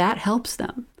 that helps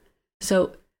them.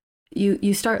 So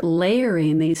you start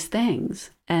layering these things,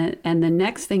 and the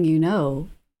next thing you know,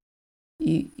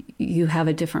 you have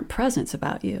a different presence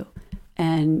about you,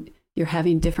 and you're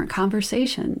having different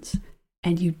conversations,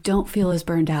 and you don't feel as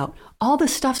burned out. All the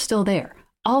stuff's still there.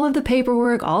 All of the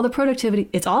paperwork, all the productivity,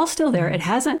 it's all still there. It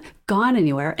hasn't gone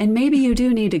anywhere. And maybe you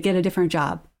do need to get a different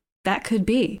job. That could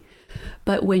be.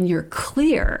 But when you're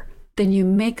clear, then you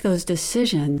make those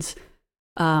decisions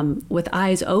with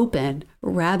eyes open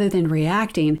rather than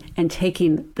reacting and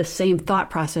taking the same thought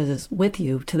processes with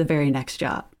you to the very next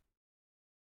job.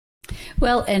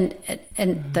 Well, and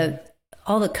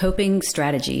all the coping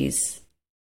strategies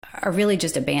are really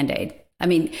just a Band-Aid. I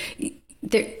mean,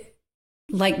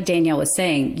 like Danielle was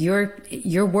saying, your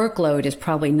workload is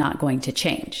probably not going to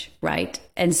change, right?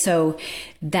 And so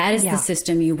that is the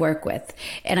system you work with.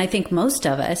 And I think most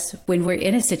of us, when we're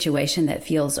in a situation that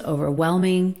feels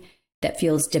overwhelming, that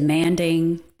feels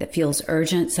demanding, that feels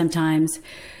urgent sometimes,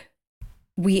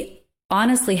 we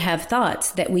honestly have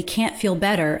thoughts that we can't feel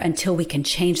better until we can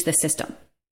change the system.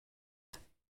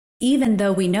 Even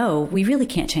though we know we really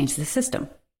can't change the system.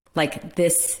 Like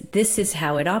this is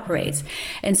how it operates.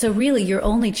 And so really your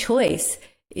only choice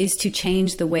is to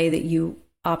change the way that you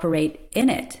operate in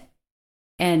it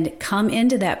and come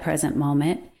into that present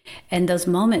moment. And those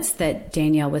moments that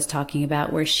Danielle was talking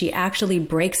about, where she actually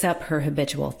breaks up her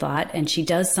habitual thought and she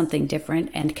does something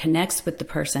different and connects with the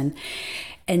person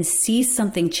and sees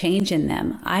something change in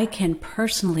them, I can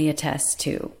personally attest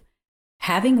to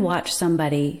having watched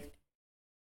somebody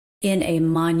in a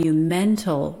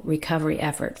monumental recovery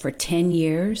effort for 10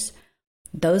 years,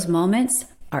 those moments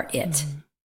are it.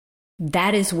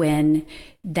 That is when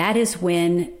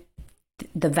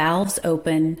the valves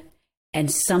open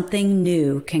and something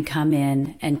new can come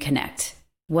in and connect,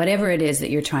 whatever it is that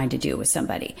you're trying to do with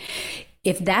somebody.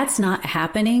 If that's not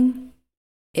happening,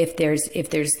 if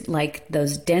there's like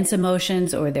those dense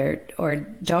emotions or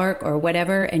dark or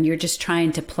whatever, and you're just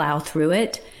trying to plow through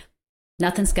it,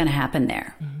 nothing's going to happen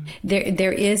there.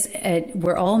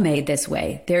 We're all made this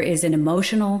way. There is an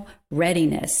emotional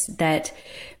readiness that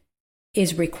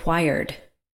is required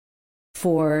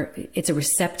it's a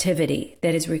receptivity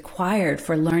that is required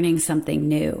for learning something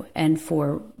new and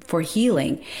for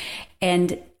healing.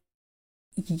 And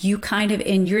you kind of,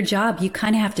 in your job, you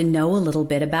kind of have to know a little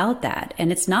bit about that.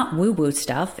 And it's not woo-woo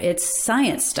stuff. It's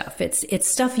science stuff. It's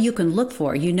stuff you can look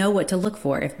for. You know what to look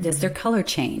for. Does their color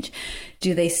change?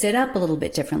 Do they sit up a little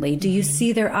bit differently? Do you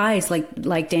see their eyes?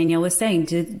 Like Danielle was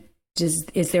saying,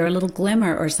 is there a little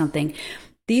glimmer or something?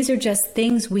 These are just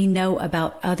things we know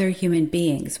about other human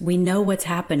beings. We know what's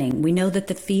happening. We know that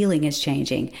the feeling is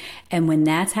changing. And when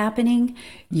that's happening,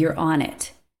 you're on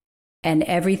it. And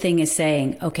everything is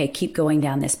saying, okay, keep going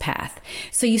down this path.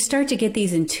 So you start to get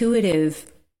these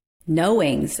intuitive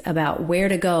knowings about where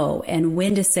to go and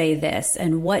when to say this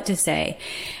and what to say.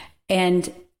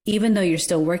 And even though you're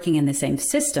still working in the same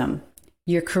system,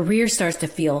 your career starts to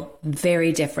feel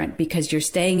very different because you're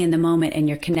staying in the moment and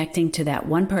you're connecting to that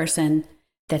one person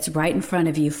that's right in front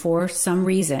of you for some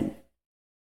reason.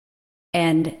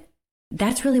 And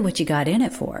that's really what you got in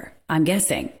it for, I'm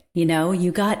guessing. You know,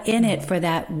 you got in it for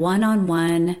that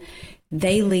one-on-one.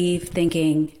 They leave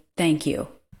thinking, thank you.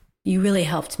 You really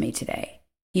helped me today.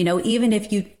 You know, even if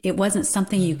it wasn't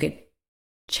something you could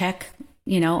check,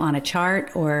 you know, on a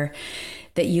chart or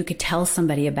that you could tell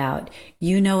somebody about,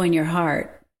 you know, in your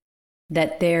heart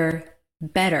that they're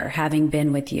better having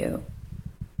been with you.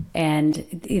 And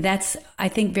that's, I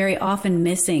think, very often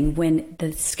missing when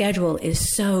the schedule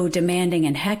is so demanding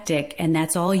and hectic and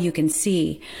that's all you can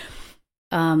see.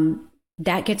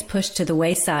 That gets pushed to the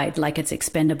wayside like it's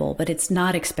expendable, but it's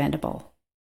not expendable.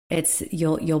 It's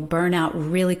you'll burn out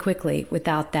really quickly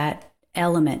without that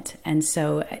element. And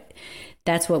so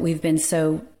that's what we've been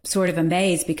so sort of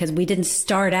amazed, because we didn't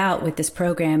start out with this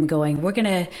program going, we're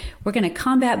gonna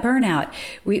combat burnout.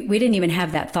 We didn't even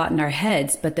have that thought in our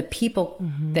heads, but the people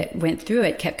that went through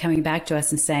it kept coming back to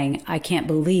us and saying, I can't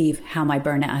believe how my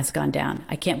burnout has gone down.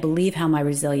 I can't believe how my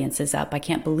resilience is up. I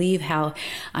can't believe how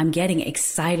I'm getting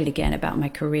excited again about my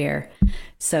career.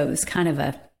 So it was kind of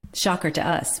a shocker to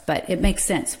us, but it makes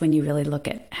sense when you really look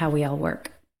at how we all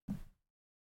work.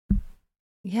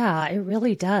 Yeah, it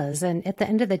really does. And at the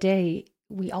end of the day,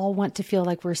 we all want to feel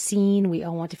like we're seen. We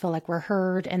all want to feel like we're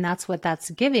heard. And that's what that's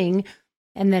giving.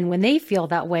 And then when they feel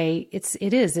that way, it's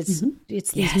these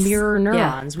mirror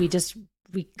neurons. Yeah.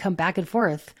 We come back and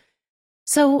forth.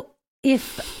 So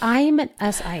if I am an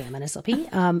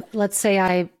SLP, let's say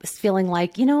I was feeling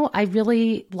like, you know, I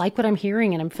really like what I'm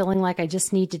hearing and I'm feeling like I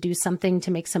just need to do something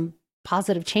to make some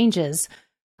positive changes.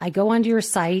 I go onto your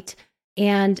site.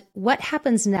 And what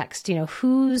happens next? You know,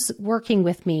 who's working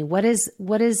with me? What is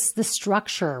the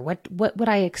structure? What would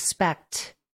I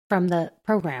expect from the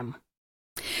program?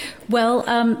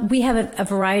 Well, we have a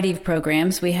variety of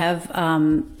programs. We have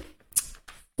one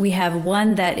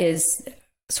that is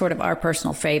sort of our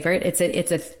personal favorite. It's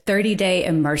a 30-day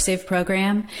immersive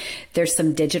program. There's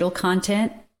some digital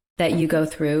content that you go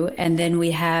through. And then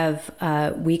we have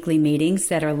weekly meetings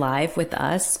that are live with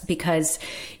us, because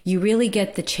you really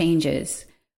get the changes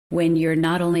when you're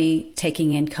not only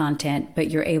taking in content, but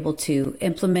you're able to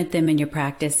implement them in your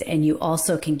practice. And you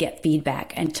also can get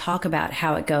feedback and talk about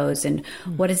how it goes and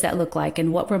what does that look like?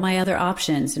 And what were my other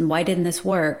options? And why didn't this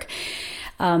work?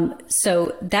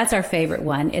 So that's our favorite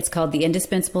one. It's called The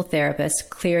Indispensable Therapist,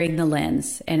 Clearing the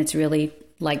Lens. And it's really,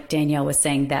 like Danielle was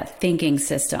saying, that thinking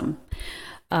system.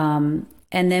 And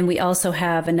then we also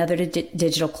have another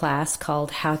digital class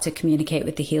called How to Communicate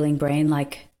with the Healing Brain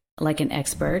like an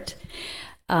Expert.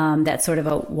 That's sort of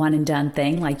a one and done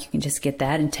thing. Like you can just get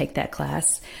that and take that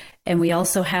class. And we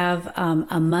also have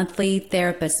a monthly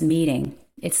therapist meeting.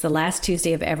 It's the last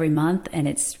Tuesday of every month, and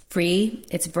it's free,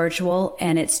 it's virtual,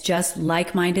 and it's just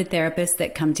like-minded therapists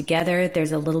that come together.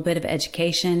 There's a little bit of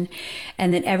education,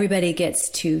 and then everybody gets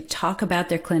to talk about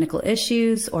their clinical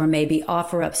issues or maybe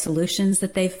offer up solutions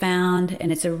that they found.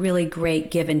 And it's a really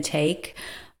great give and take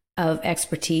of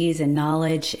expertise and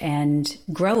knowledge and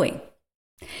growing.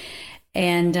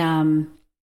 And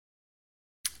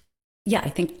yeah, I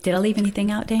think, did I leave anything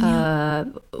out,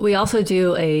 Danielle? We also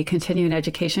do a continuing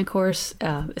education course.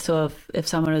 So if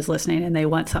someone is listening and they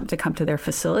want something to come to their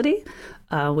facility,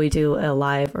 we do a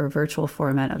live or virtual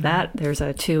format of that. There's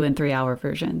a 2 and 3 hour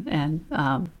version.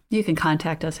 And you can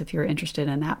contact us if you're interested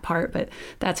in that part, but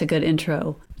that's a good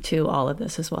intro to all of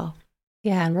this as well.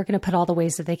 Yeah, and we're going to put all the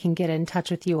ways that they can get in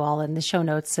touch with you all in the show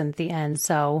notes and at the end.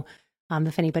 So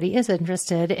if anybody is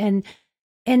interested.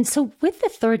 And so with the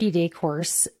 30-day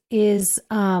course, is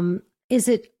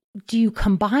it, do you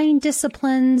combine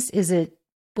disciplines?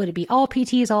 Would it be all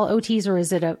PTs, all OTs, or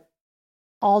is it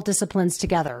all disciplines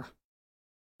together?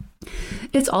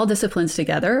 It's all disciplines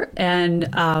together.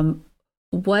 And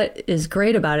what is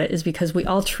great about it is because we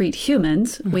all treat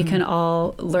humans, we can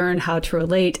all learn how to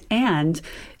relate. And,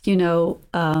 you know,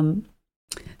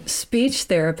 speech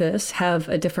therapists have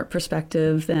a different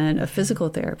perspective than a physical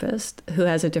therapist, who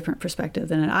has a different perspective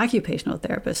than an occupational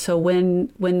therapist. So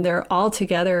when they're all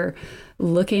together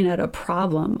looking at a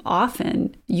problem,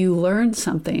 often you learn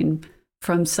something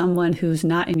from someone who's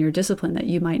not in your discipline that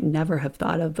you might never have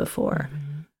thought of before.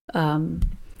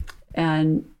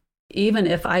 And even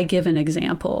if I give an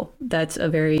example that's a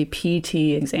very PT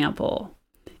example,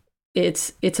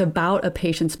 it's about a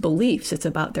patient's beliefs. It's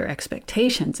about their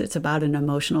expectations. It's about an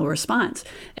emotional response.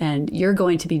 And you're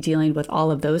going to be dealing with all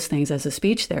of those things as a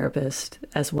speech therapist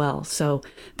as well. So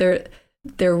there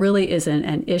really isn't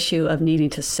an issue of needing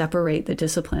to separate the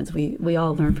disciplines. We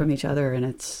all learn from each other, and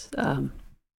it's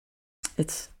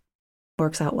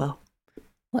works out well.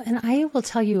 Well, and I will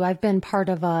tell you, I've been part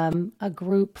of a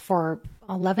group for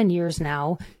 11 years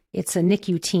now. It's a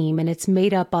NICU team, and it's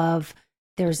made up of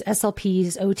there's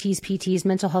SLPs, OTs, PTs,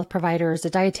 mental health providers, a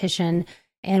dietitian,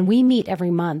 and we meet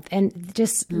every month. And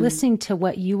just listening to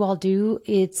what you all do,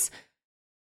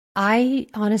 I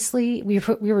honestly, we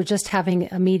were just having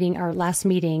a meeting, our last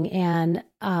meeting, and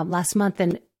last month,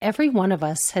 and every one of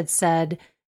us had said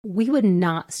we would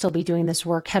not still be doing this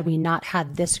work had we not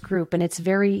had this group. And it's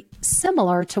very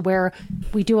similar to where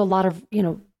we do a lot of,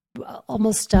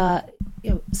 almost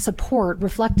support,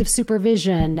 reflective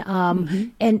supervision,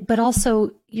 but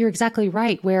also you're exactly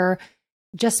right, where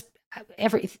just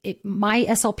my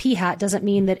SLP hat doesn't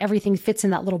mean that everything fits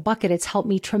in that little bucket. It's helped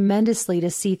me tremendously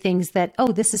to see things that,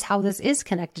 this is how this is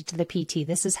connected to the PT.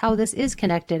 This is how this is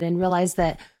connected, and realize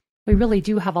that we really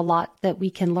do have a lot that we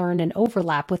can learn and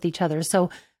overlap with each other. So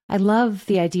I love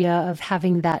the idea of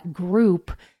having that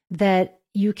group that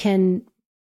you can,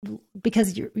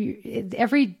 because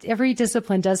every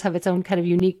discipline does have its own kind of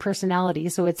unique personality.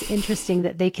 So it's interesting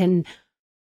that they can,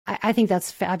 I think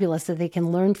that's fabulous that they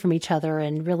can learn from each other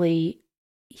and really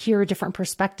hear different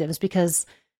perspectives, because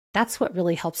that's what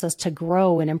really helps us to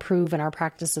grow and improve in our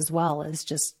practice as well, is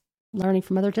just learning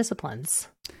from other disciplines.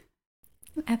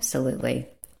 Absolutely.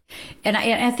 And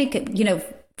I think,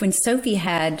 when Sophie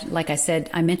had, like I said,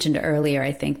 I mentioned earlier,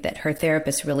 I think that her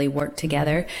therapists really worked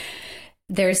together.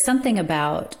 There's something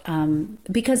about,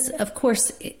 because of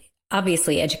course,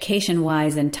 obviously education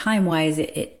wise and time wise,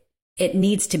 it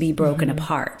needs to be broken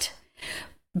apart.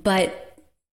 But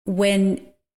when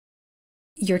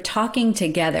you're talking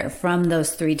together from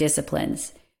those three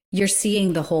disciplines, you're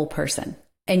seeing the whole person,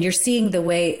 and you're seeing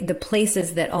the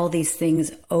places that all these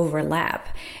things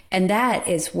overlap. And that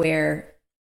is where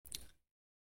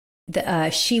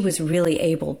she was really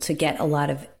able to get a lot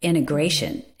of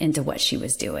integration into what she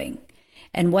was doing,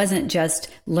 and wasn't just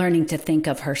learning to think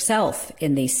of herself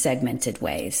in these segmented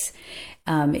ways.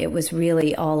 It was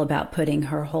really all about putting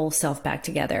her whole self back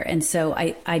together. And so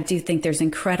I do think there's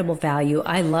incredible value.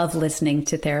 I love listening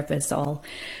to therapists all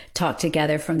talk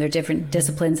together from their different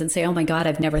disciplines and say, oh my God,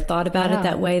 I've never thought about it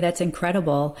that way. That's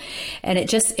incredible. And it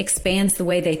just expands the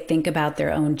way they think about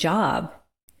their own job,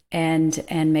 and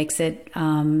makes it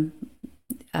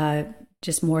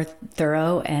just more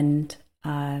thorough, and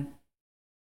I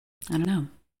don't know,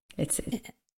 it's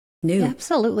new.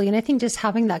 Absolutely. And I think just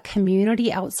having that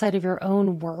community outside of your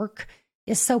own work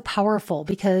is so powerful,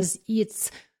 because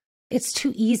it's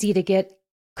too easy to get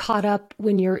caught up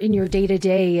when you're in your day to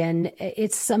day. And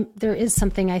there is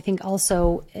something I think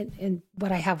also in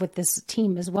what I have with this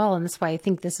team as well. And that's why I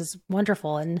think this is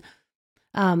wonderful. And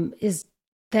is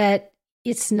that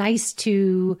it's nice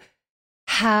to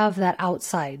have that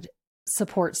outside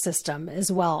support system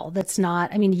as well. That's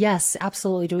not, yes,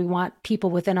 absolutely. Do we want people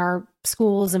within our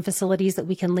schools and facilities that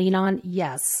we can lean on?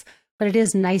 Yes. But it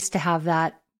is nice to have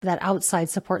that outside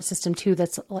support system too,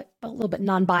 that's like a little bit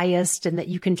non-biased, and that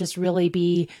you can just really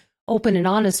be open and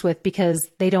honest with, because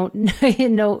they don't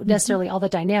know necessarily all the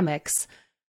dynamics.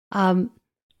 Right.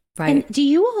 And do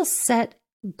you all set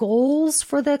goals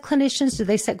for the clinicians? Do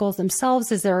they set goals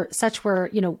themselves? Is there such where,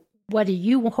 what are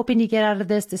you hoping to get out of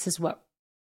this?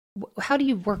 How do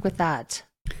you work with that?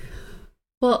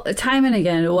 Well, time and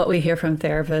again, what we hear from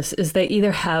therapists is they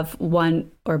either have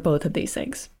one or both of these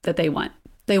things that they want.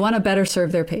 They want to better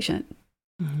serve their patient,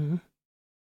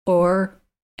 or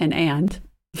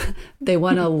they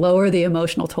want to lower the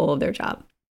emotional toll of their job.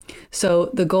 So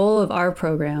the goal of our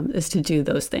program is to do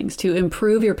those things, to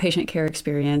improve your patient care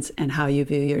experience and how you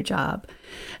view your job.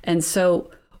 And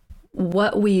so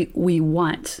what we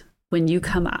want when you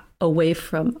come away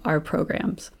from our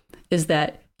programs is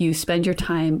that you spend your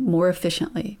time more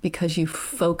efficiently, because you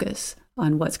focus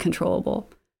on what's controllable.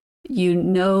 You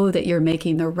know that you're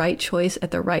making the right choice at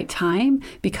the right time,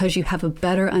 because you have a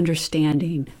better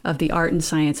understanding of the art and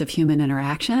science of human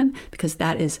interaction, because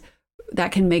that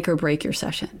can make or break your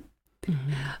session.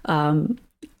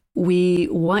 We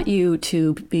want you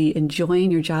to be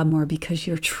enjoying your job more, because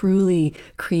you're truly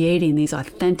creating these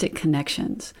authentic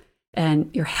connections, and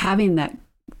you're having that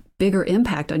bigger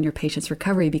impact on your patient's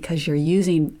recovery, because you're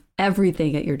using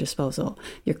everything at your disposal,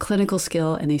 your clinical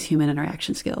skill and these human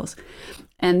interaction skills.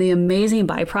 And the amazing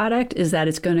byproduct is that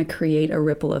it's going to create a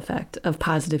ripple effect of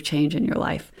positive change in your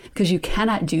life, because you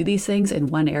cannot do these things in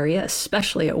one area,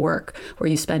 especially at work, where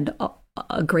you spend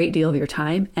a great deal of your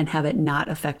time and have it not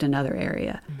affect another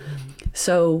area.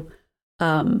 So,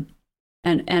 and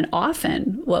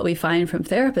often what we find from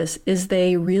therapists is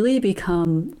they really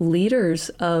become leaders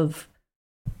of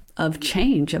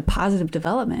change, of positive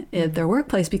development in their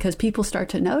workplace, because people start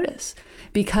to notice,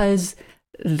 because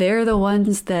they're the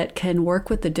ones that can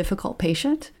work with the difficult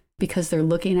patient, because they're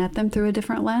looking at them through a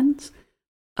different lens.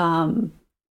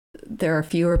 there are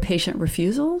fewer patient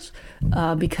refusals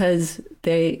because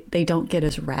they don't get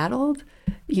as rattled,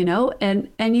 you know, and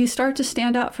you start to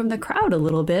stand out from the crowd a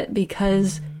little bit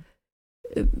because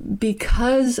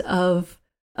of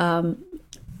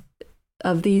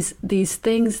these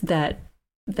things that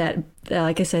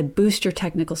like I said, boost your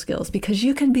technical skills, because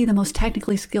you can be the most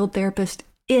technically skilled therapist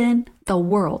in the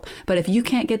world, but if you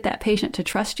can't get that patient to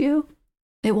trust you,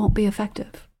 it won't be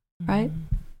effective, right?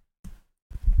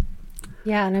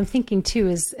 Yeah, and I'm thinking too,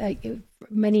 is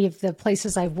many of the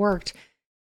places I've worked,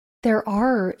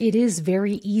 it is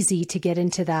very easy to get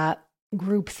into that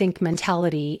group think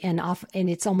mentality, and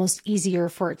it's almost easier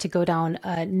for it to go down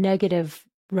a negative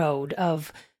road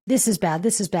of this is bad,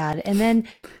 and then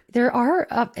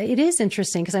it is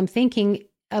interesting because I'm thinking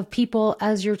of people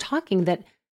as you're talking that,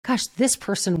 gosh, this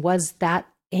person was that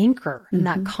anchor and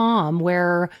that calm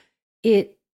where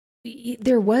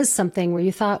there was something where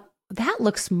you thought, that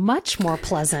looks much more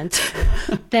pleasant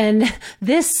than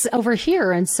this over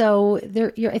here. And so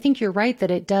I think you're right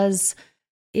that it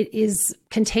is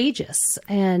contagious.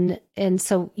 And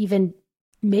so even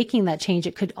making that change,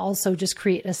 it could also just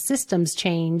create a systems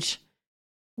change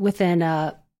within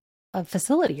a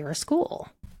facility or a school.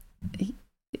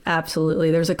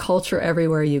 Absolutely. There's a culture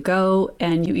everywhere you go,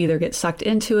 and you either get sucked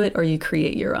into it or you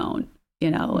create your own, you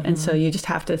know? And so you just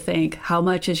have to think, how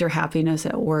much is your happiness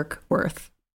at work worth?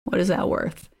 What is that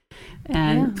worth?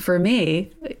 And for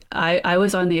me, I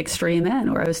was on the extreme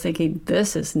end where I was thinking,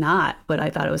 this is not what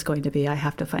I thought it was going to be. I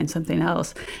have to find something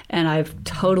else. And I've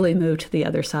totally moved to the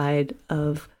other side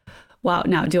of, wow,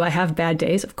 now do I have bad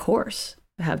days? Of course.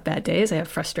 I have bad days. I have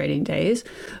frustrating days.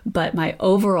 But my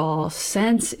overall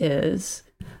sense is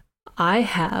I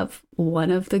have one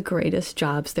of the greatest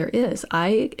jobs there is.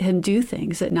 I can do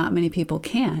things that not many people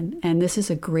can. And this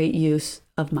is a great use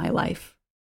of my life.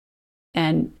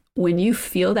 And when you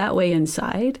feel that way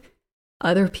inside,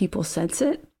 other people sense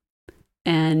it,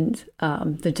 and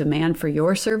the demand for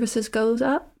your services goes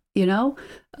up. You know,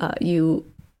 you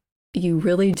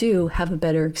really do have a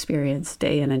better experience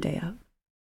day in and day out.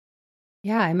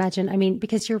 Yeah, I imagine. I mean,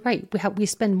 because you're right. We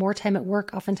spend more time at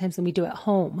work oftentimes than we do at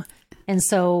home. And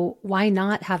so why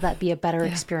not have that be a better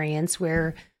experience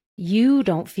where you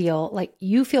don't feel like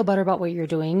you feel better about what you're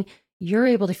doing. You're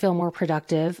able to feel more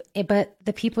productive, but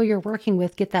the people you're working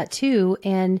with get that too.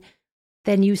 And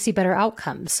then you see better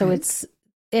outcomes. So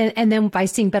and then by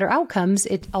seeing better outcomes,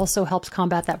 it also helps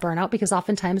combat that burnout, because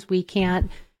oftentimes we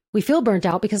feel burnt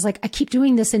out because like, I keep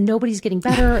doing this and nobody's getting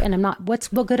better. And I'm not, what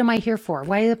good am I here for?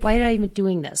 Why did I even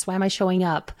doing this? Why am I showing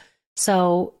up?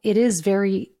 So it is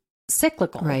very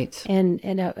cyclical, right? In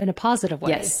a positive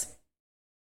way. Yes.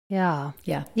 Yeah.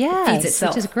 Yeah. Yes. It feeds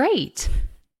itself. Which is great.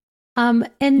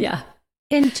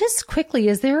 And just quickly,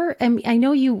 is there, I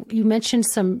know you mentioned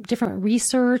some different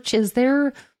research. Is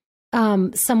there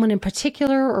someone in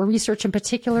particular or research in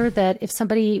particular that if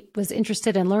somebody was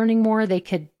interested in learning more, they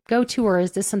could go to, or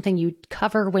is this something you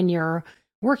cover when you're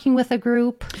working with a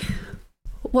group?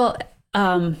 Well,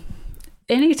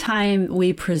 anytime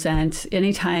we present,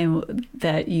 anytime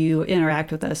that you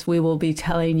interact with us, we will be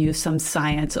telling you some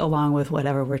science along with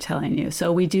whatever we're telling you.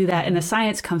 So we do that. And the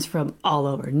science comes from all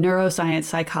over: neuroscience,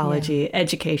 psychology,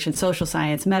 education, social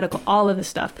science, medical, all of this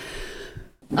stuff.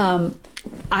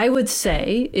 I would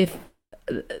say if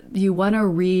you want to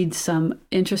read some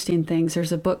interesting things,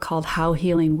 there's a book called How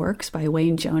Healing Works by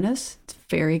Wayne Jonas. It's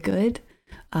very good.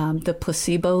 The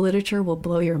placebo literature will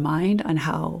blow your mind on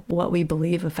how what we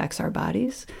believe affects our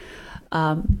bodies.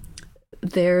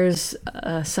 There's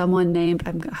someone named,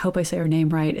 I hope I say her name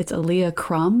right, it's Aaliyah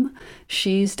Crum.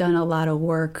 She's done a lot of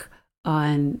work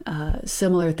on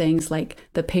similar things like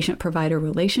the patient-provider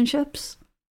relationships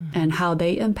and how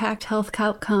they impact health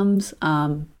outcomes.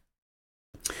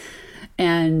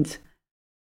 And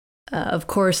of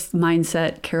course,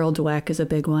 mindset, Carol Dweck is a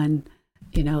big one,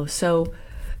 you know, so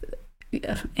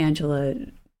Angela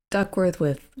Duckworth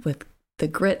with the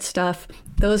grit stuff.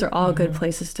 Those are all good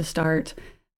places to start.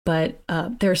 But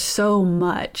there's so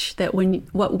much that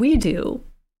what we do,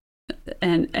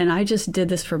 and I just did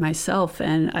this for myself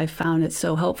and I found it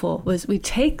so helpful, was we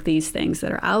take these things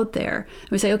that are out there and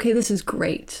we say, okay, this is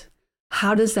great.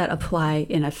 How does that apply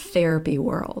in a therapy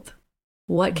world?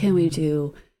 What can we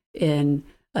do in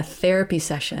a therapy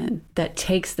session that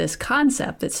takes this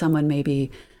concept that someone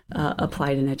maybe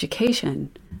applied in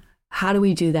education? How do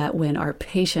we do that when our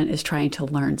patient is trying to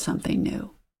learn something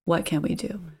new? What can we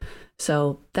do?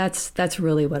 So that's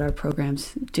really what our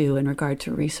programs do in regard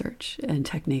to research and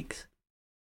techniques.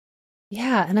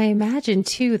 Yeah. And I imagine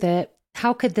too that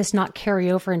how could this not carry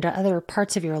over into other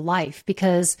parts of your life?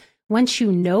 Because once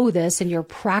you know this and you're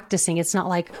practicing, it's not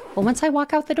like, well, once I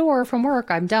walk out the door from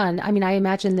work, I'm done. I mean, I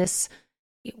imagine this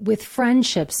with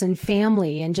friendships and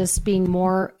family and just being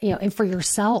more, and for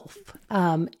yourself.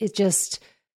 It just,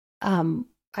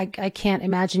 I can't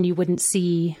imagine you wouldn't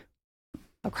see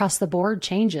across the board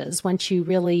changes once you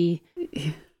really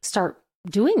start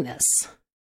doing this.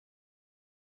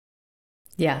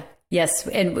 Yeah. Yes.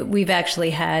 And we've actually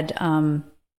had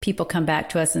people come back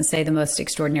to us and say the most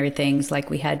extraordinary things.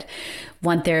 Like we had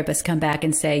one therapist come back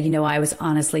and say, I was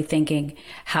honestly thinking,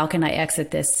 how can I exit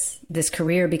this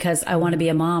career? Because I want to be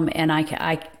a mom and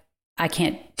I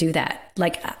can't do that.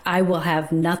 Like I will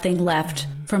have nothing left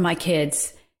for my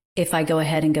kids if I go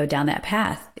ahead and go down that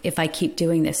path, if I keep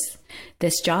doing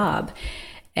this job.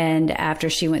 And after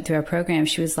she went through our program,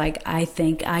 she was like, I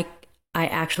think I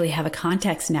actually have a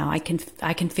context now. I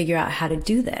can figure out how to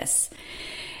do this.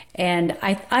 And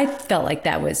I felt like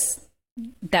that was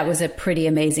a pretty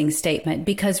amazing statement,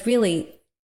 because really,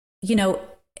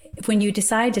 when you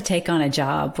decide to take on a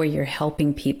job where you're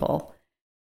helping people,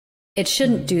 it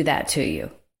shouldn't do that to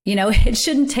you. It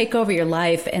shouldn't take over your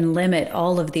life and limit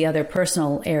all of the other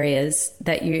personal areas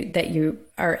that you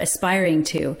are aspiring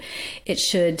to. It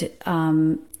should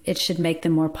make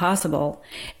them more possible.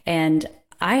 And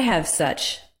I have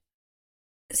such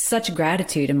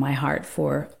gratitude in my heart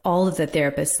for all of the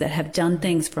therapists that have done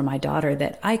things for my daughter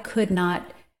that I could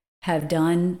not have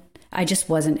done. I just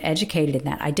wasn't educated in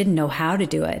that. I didn't know how to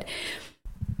do it,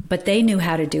 but they knew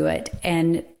how to do it.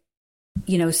 And,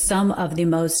 some of the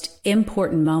most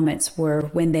important moments were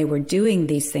when they were doing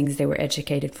these things they were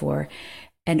educated for,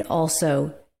 and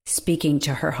also speaking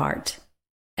to her heart.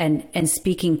 And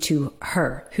speaking to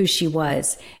her, who she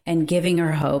was, and giving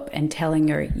her hope and telling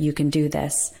her, you can do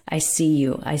this. I see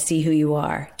you. I see who you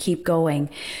are. Keep going.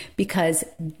 Because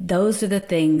those are the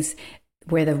things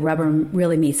where the rubber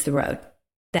really meets the road.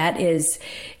 That is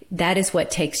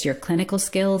what takes your clinical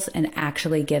skills and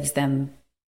actually gives them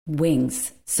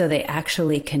wings so they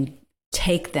actually can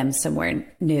take them somewhere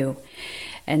new.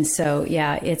 And so,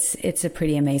 yeah, it's a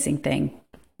pretty amazing thing.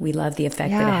 We love the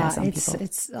effect that it has on people.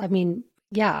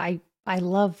 I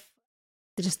love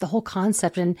just the whole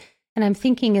concept. And I'm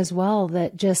thinking as well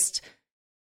that just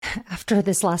after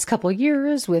this last couple of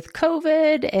years with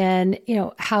COVID and,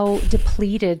 how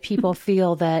depleted people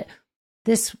feel, that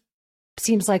this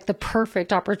seems like the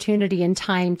perfect opportunity and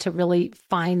time to really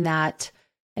find that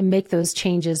and make those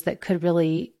changes that could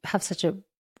really have such a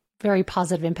very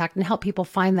positive impact and help people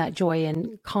find that joy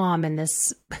and calm in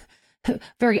this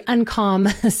very uncalm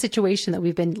situation that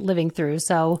we've been living through.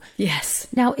 So yes.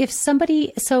 Now, if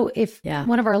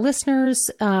one of our listeners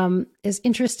is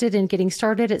interested in getting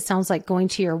started, it sounds like going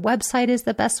to your website is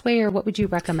the best way, or what would you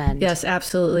recommend? Yes,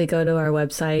 absolutely. Go to our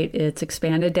website. It's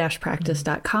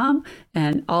expanded-practice.com,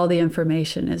 and all the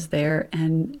information is there.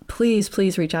 And please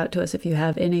reach out to us if you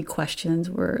have any questions.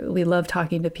 We love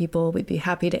talking to people. We'd be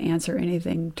happy to answer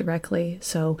anything directly.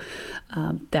 So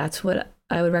that's what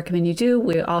I would recommend you do.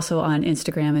 We're also on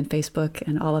Instagram and Facebook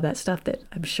and all of that stuff that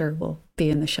I'm sure will be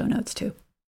in the show notes too.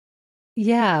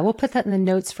 Yeah, we'll put that in the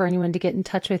notes for anyone to get in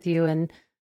touch with you. And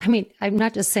I mean, I'm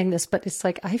not just saying this, but it's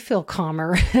like, I feel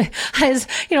calmer. As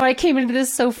I came into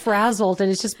this so frazzled,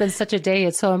 and it's just been such a day.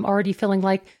 And so I'm already feeling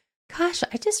like, gosh,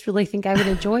 I just really think I would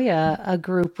enjoy a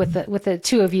group with the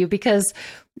two of you,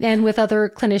 and with other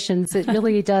clinicians, it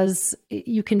really does.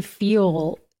 You can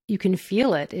feel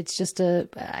it. It's just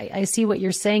I see what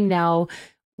you're saying now,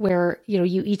 where,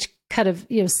 you each kind of,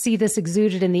 see this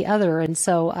exuded in the other. And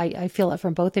so I feel it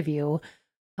from both of you.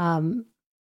 I'm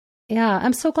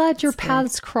so glad your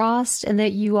paths crossed and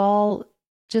that you all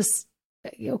just,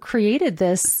 created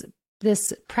this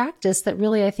practice that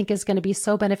really, I think, is going to be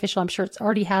so beneficial. I'm sure it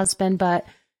already has been, but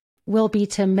will be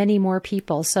to many more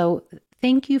people. So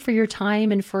thank you for your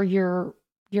time and for your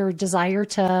desire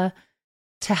to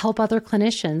help other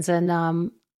clinicians.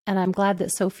 And I'm glad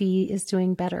that Sophie is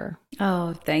doing better.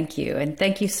 Oh, thank you. And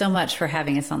thank you so much for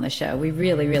having us on the show. We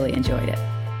really, really enjoyed it.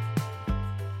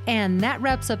 And that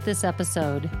wraps up this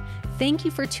episode. Thank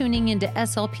you for tuning into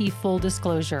SLP Full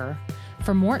Disclosure.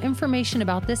 For more information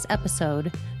about this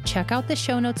episode, check out the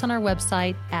show notes on our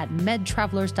website at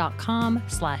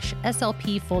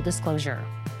medtravelers.com/SLP Full Disclosure.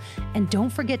 And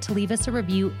don't forget to leave us a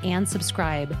review and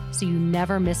subscribe so you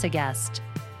never miss a guest.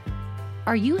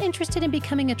 Are you interested in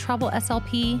becoming a travel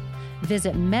SLP?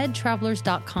 Visit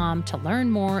medtravelers.com to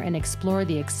learn more and explore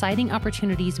the exciting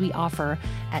opportunities we offer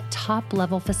at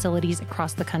top-level facilities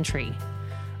across the country.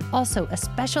 Also, a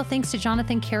special thanks to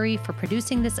Jonathan Carey for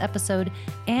producing this episode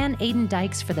and Aiden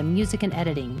Dykes for the music and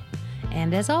editing.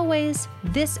 And as always,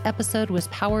 this episode was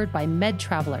powered by Med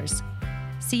Travelers.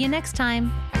 See you next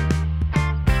time.